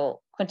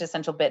quintessential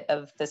bit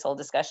of this whole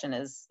discussion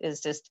is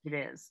just, it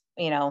is,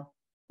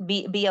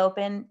 be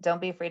open,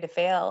 don't be afraid to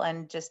fail.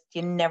 And just,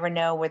 you never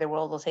know where the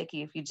world will take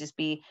you if you just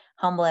be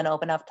humble and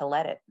open enough to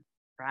let it.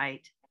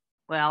 Right.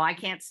 Well, I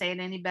can't say it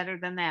any better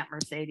than that,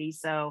 Mercedes.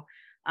 So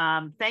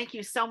thank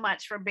you so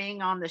much for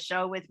being on the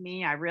show with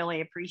me. I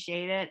really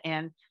appreciate it.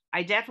 And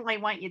I definitely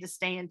want you to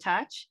stay in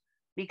touch,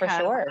 because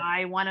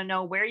I want to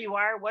know where you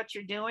are, what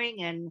you're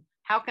doing, and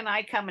how can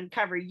I come and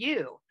cover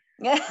you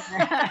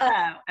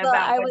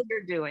about what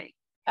you're doing.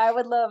 I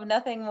would love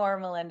nothing more,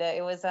 Melinda.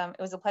 It was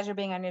a pleasure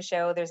being on your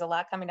show. There's a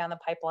lot coming down the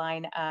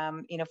pipeline.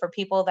 For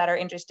people that are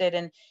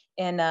interested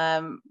in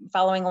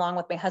following along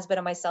with my husband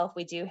and myself,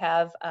 we do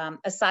have,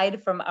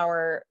 aside from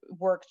our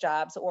work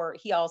jobs, or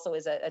he also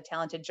is a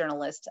talented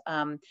journalist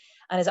on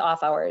his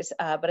off hours.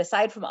 But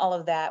aside from all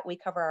of that, we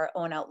cover our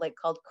own outlet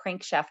called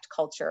Crankshaft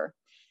Culture.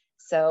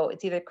 So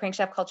it's either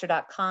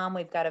crankshaftculture.com.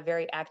 We've got a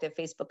very active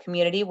Facebook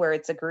community where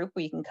it's a group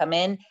where you can come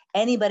in.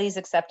 Anybody's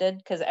accepted,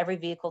 because every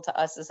vehicle to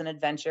us is an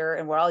adventure,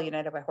 and we're all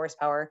united by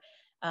horsepower.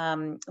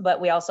 But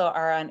we also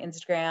are on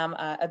Instagram,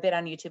 a bit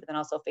on YouTube, and then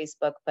also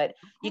Facebook. But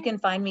you can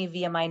find me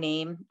via my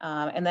name.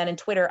 And then in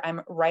Twitter,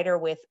 I'm Writer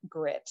with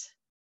Grit.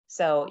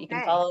 So you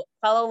can follow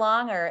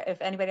along, or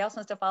if anybody else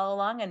wants to follow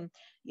along, and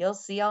you'll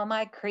see all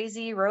my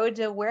crazy road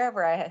to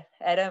wherever I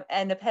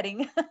end up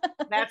heading.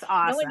 That's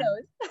awesome. No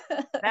one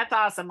knows. That's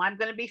awesome. I'm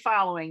going to be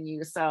following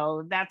you.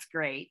 So that's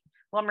great.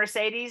 Well,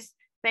 Mercedes,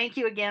 thank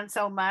you again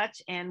so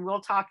much. And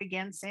we'll talk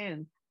again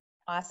soon.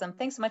 Awesome.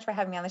 Thanks so much for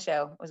having me on the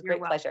show. It was a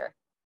great pleasure.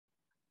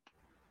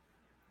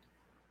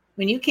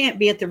 When you can't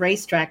be at the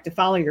racetrack to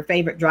follow your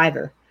favorite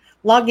driver,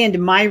 log into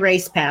My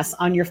Race Pass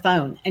on your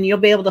phone, and you'll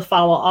be able to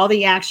follow all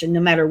the action no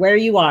matter where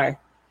you are.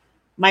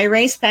 My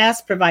Race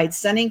Pass provides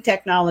stunning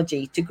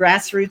technology to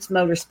grassroots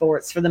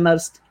motorsports for the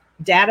most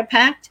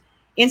data-packed,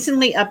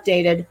 instantly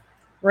updated,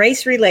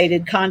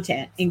 race-related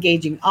content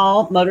engaging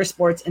all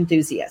motorsports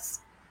enthusiasts.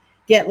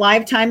 Get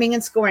live timing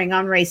and scoring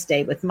on race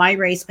day with My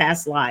Race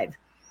Pass Live.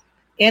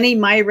 Any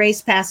My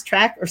Race Pass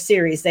track or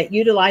series that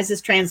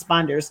utilizes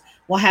transponders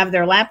will have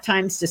their lap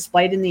times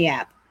displayed in the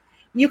app.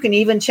 You can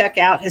even check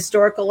out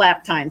historical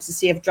lap times to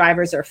see if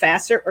drivers are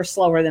faster or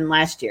slower than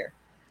last year.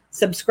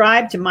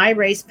 Subscribe to My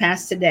Race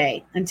Pass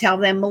today and tell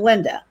them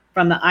Melinda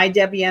from the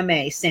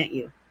IWMA sent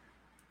you.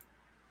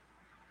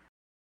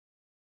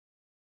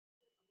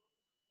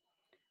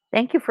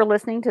 Thank you for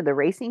listening to the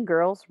Racing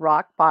Girls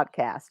Rock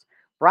podcast,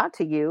 brought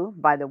to you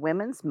by the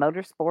Women's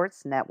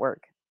Motorsports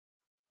Network.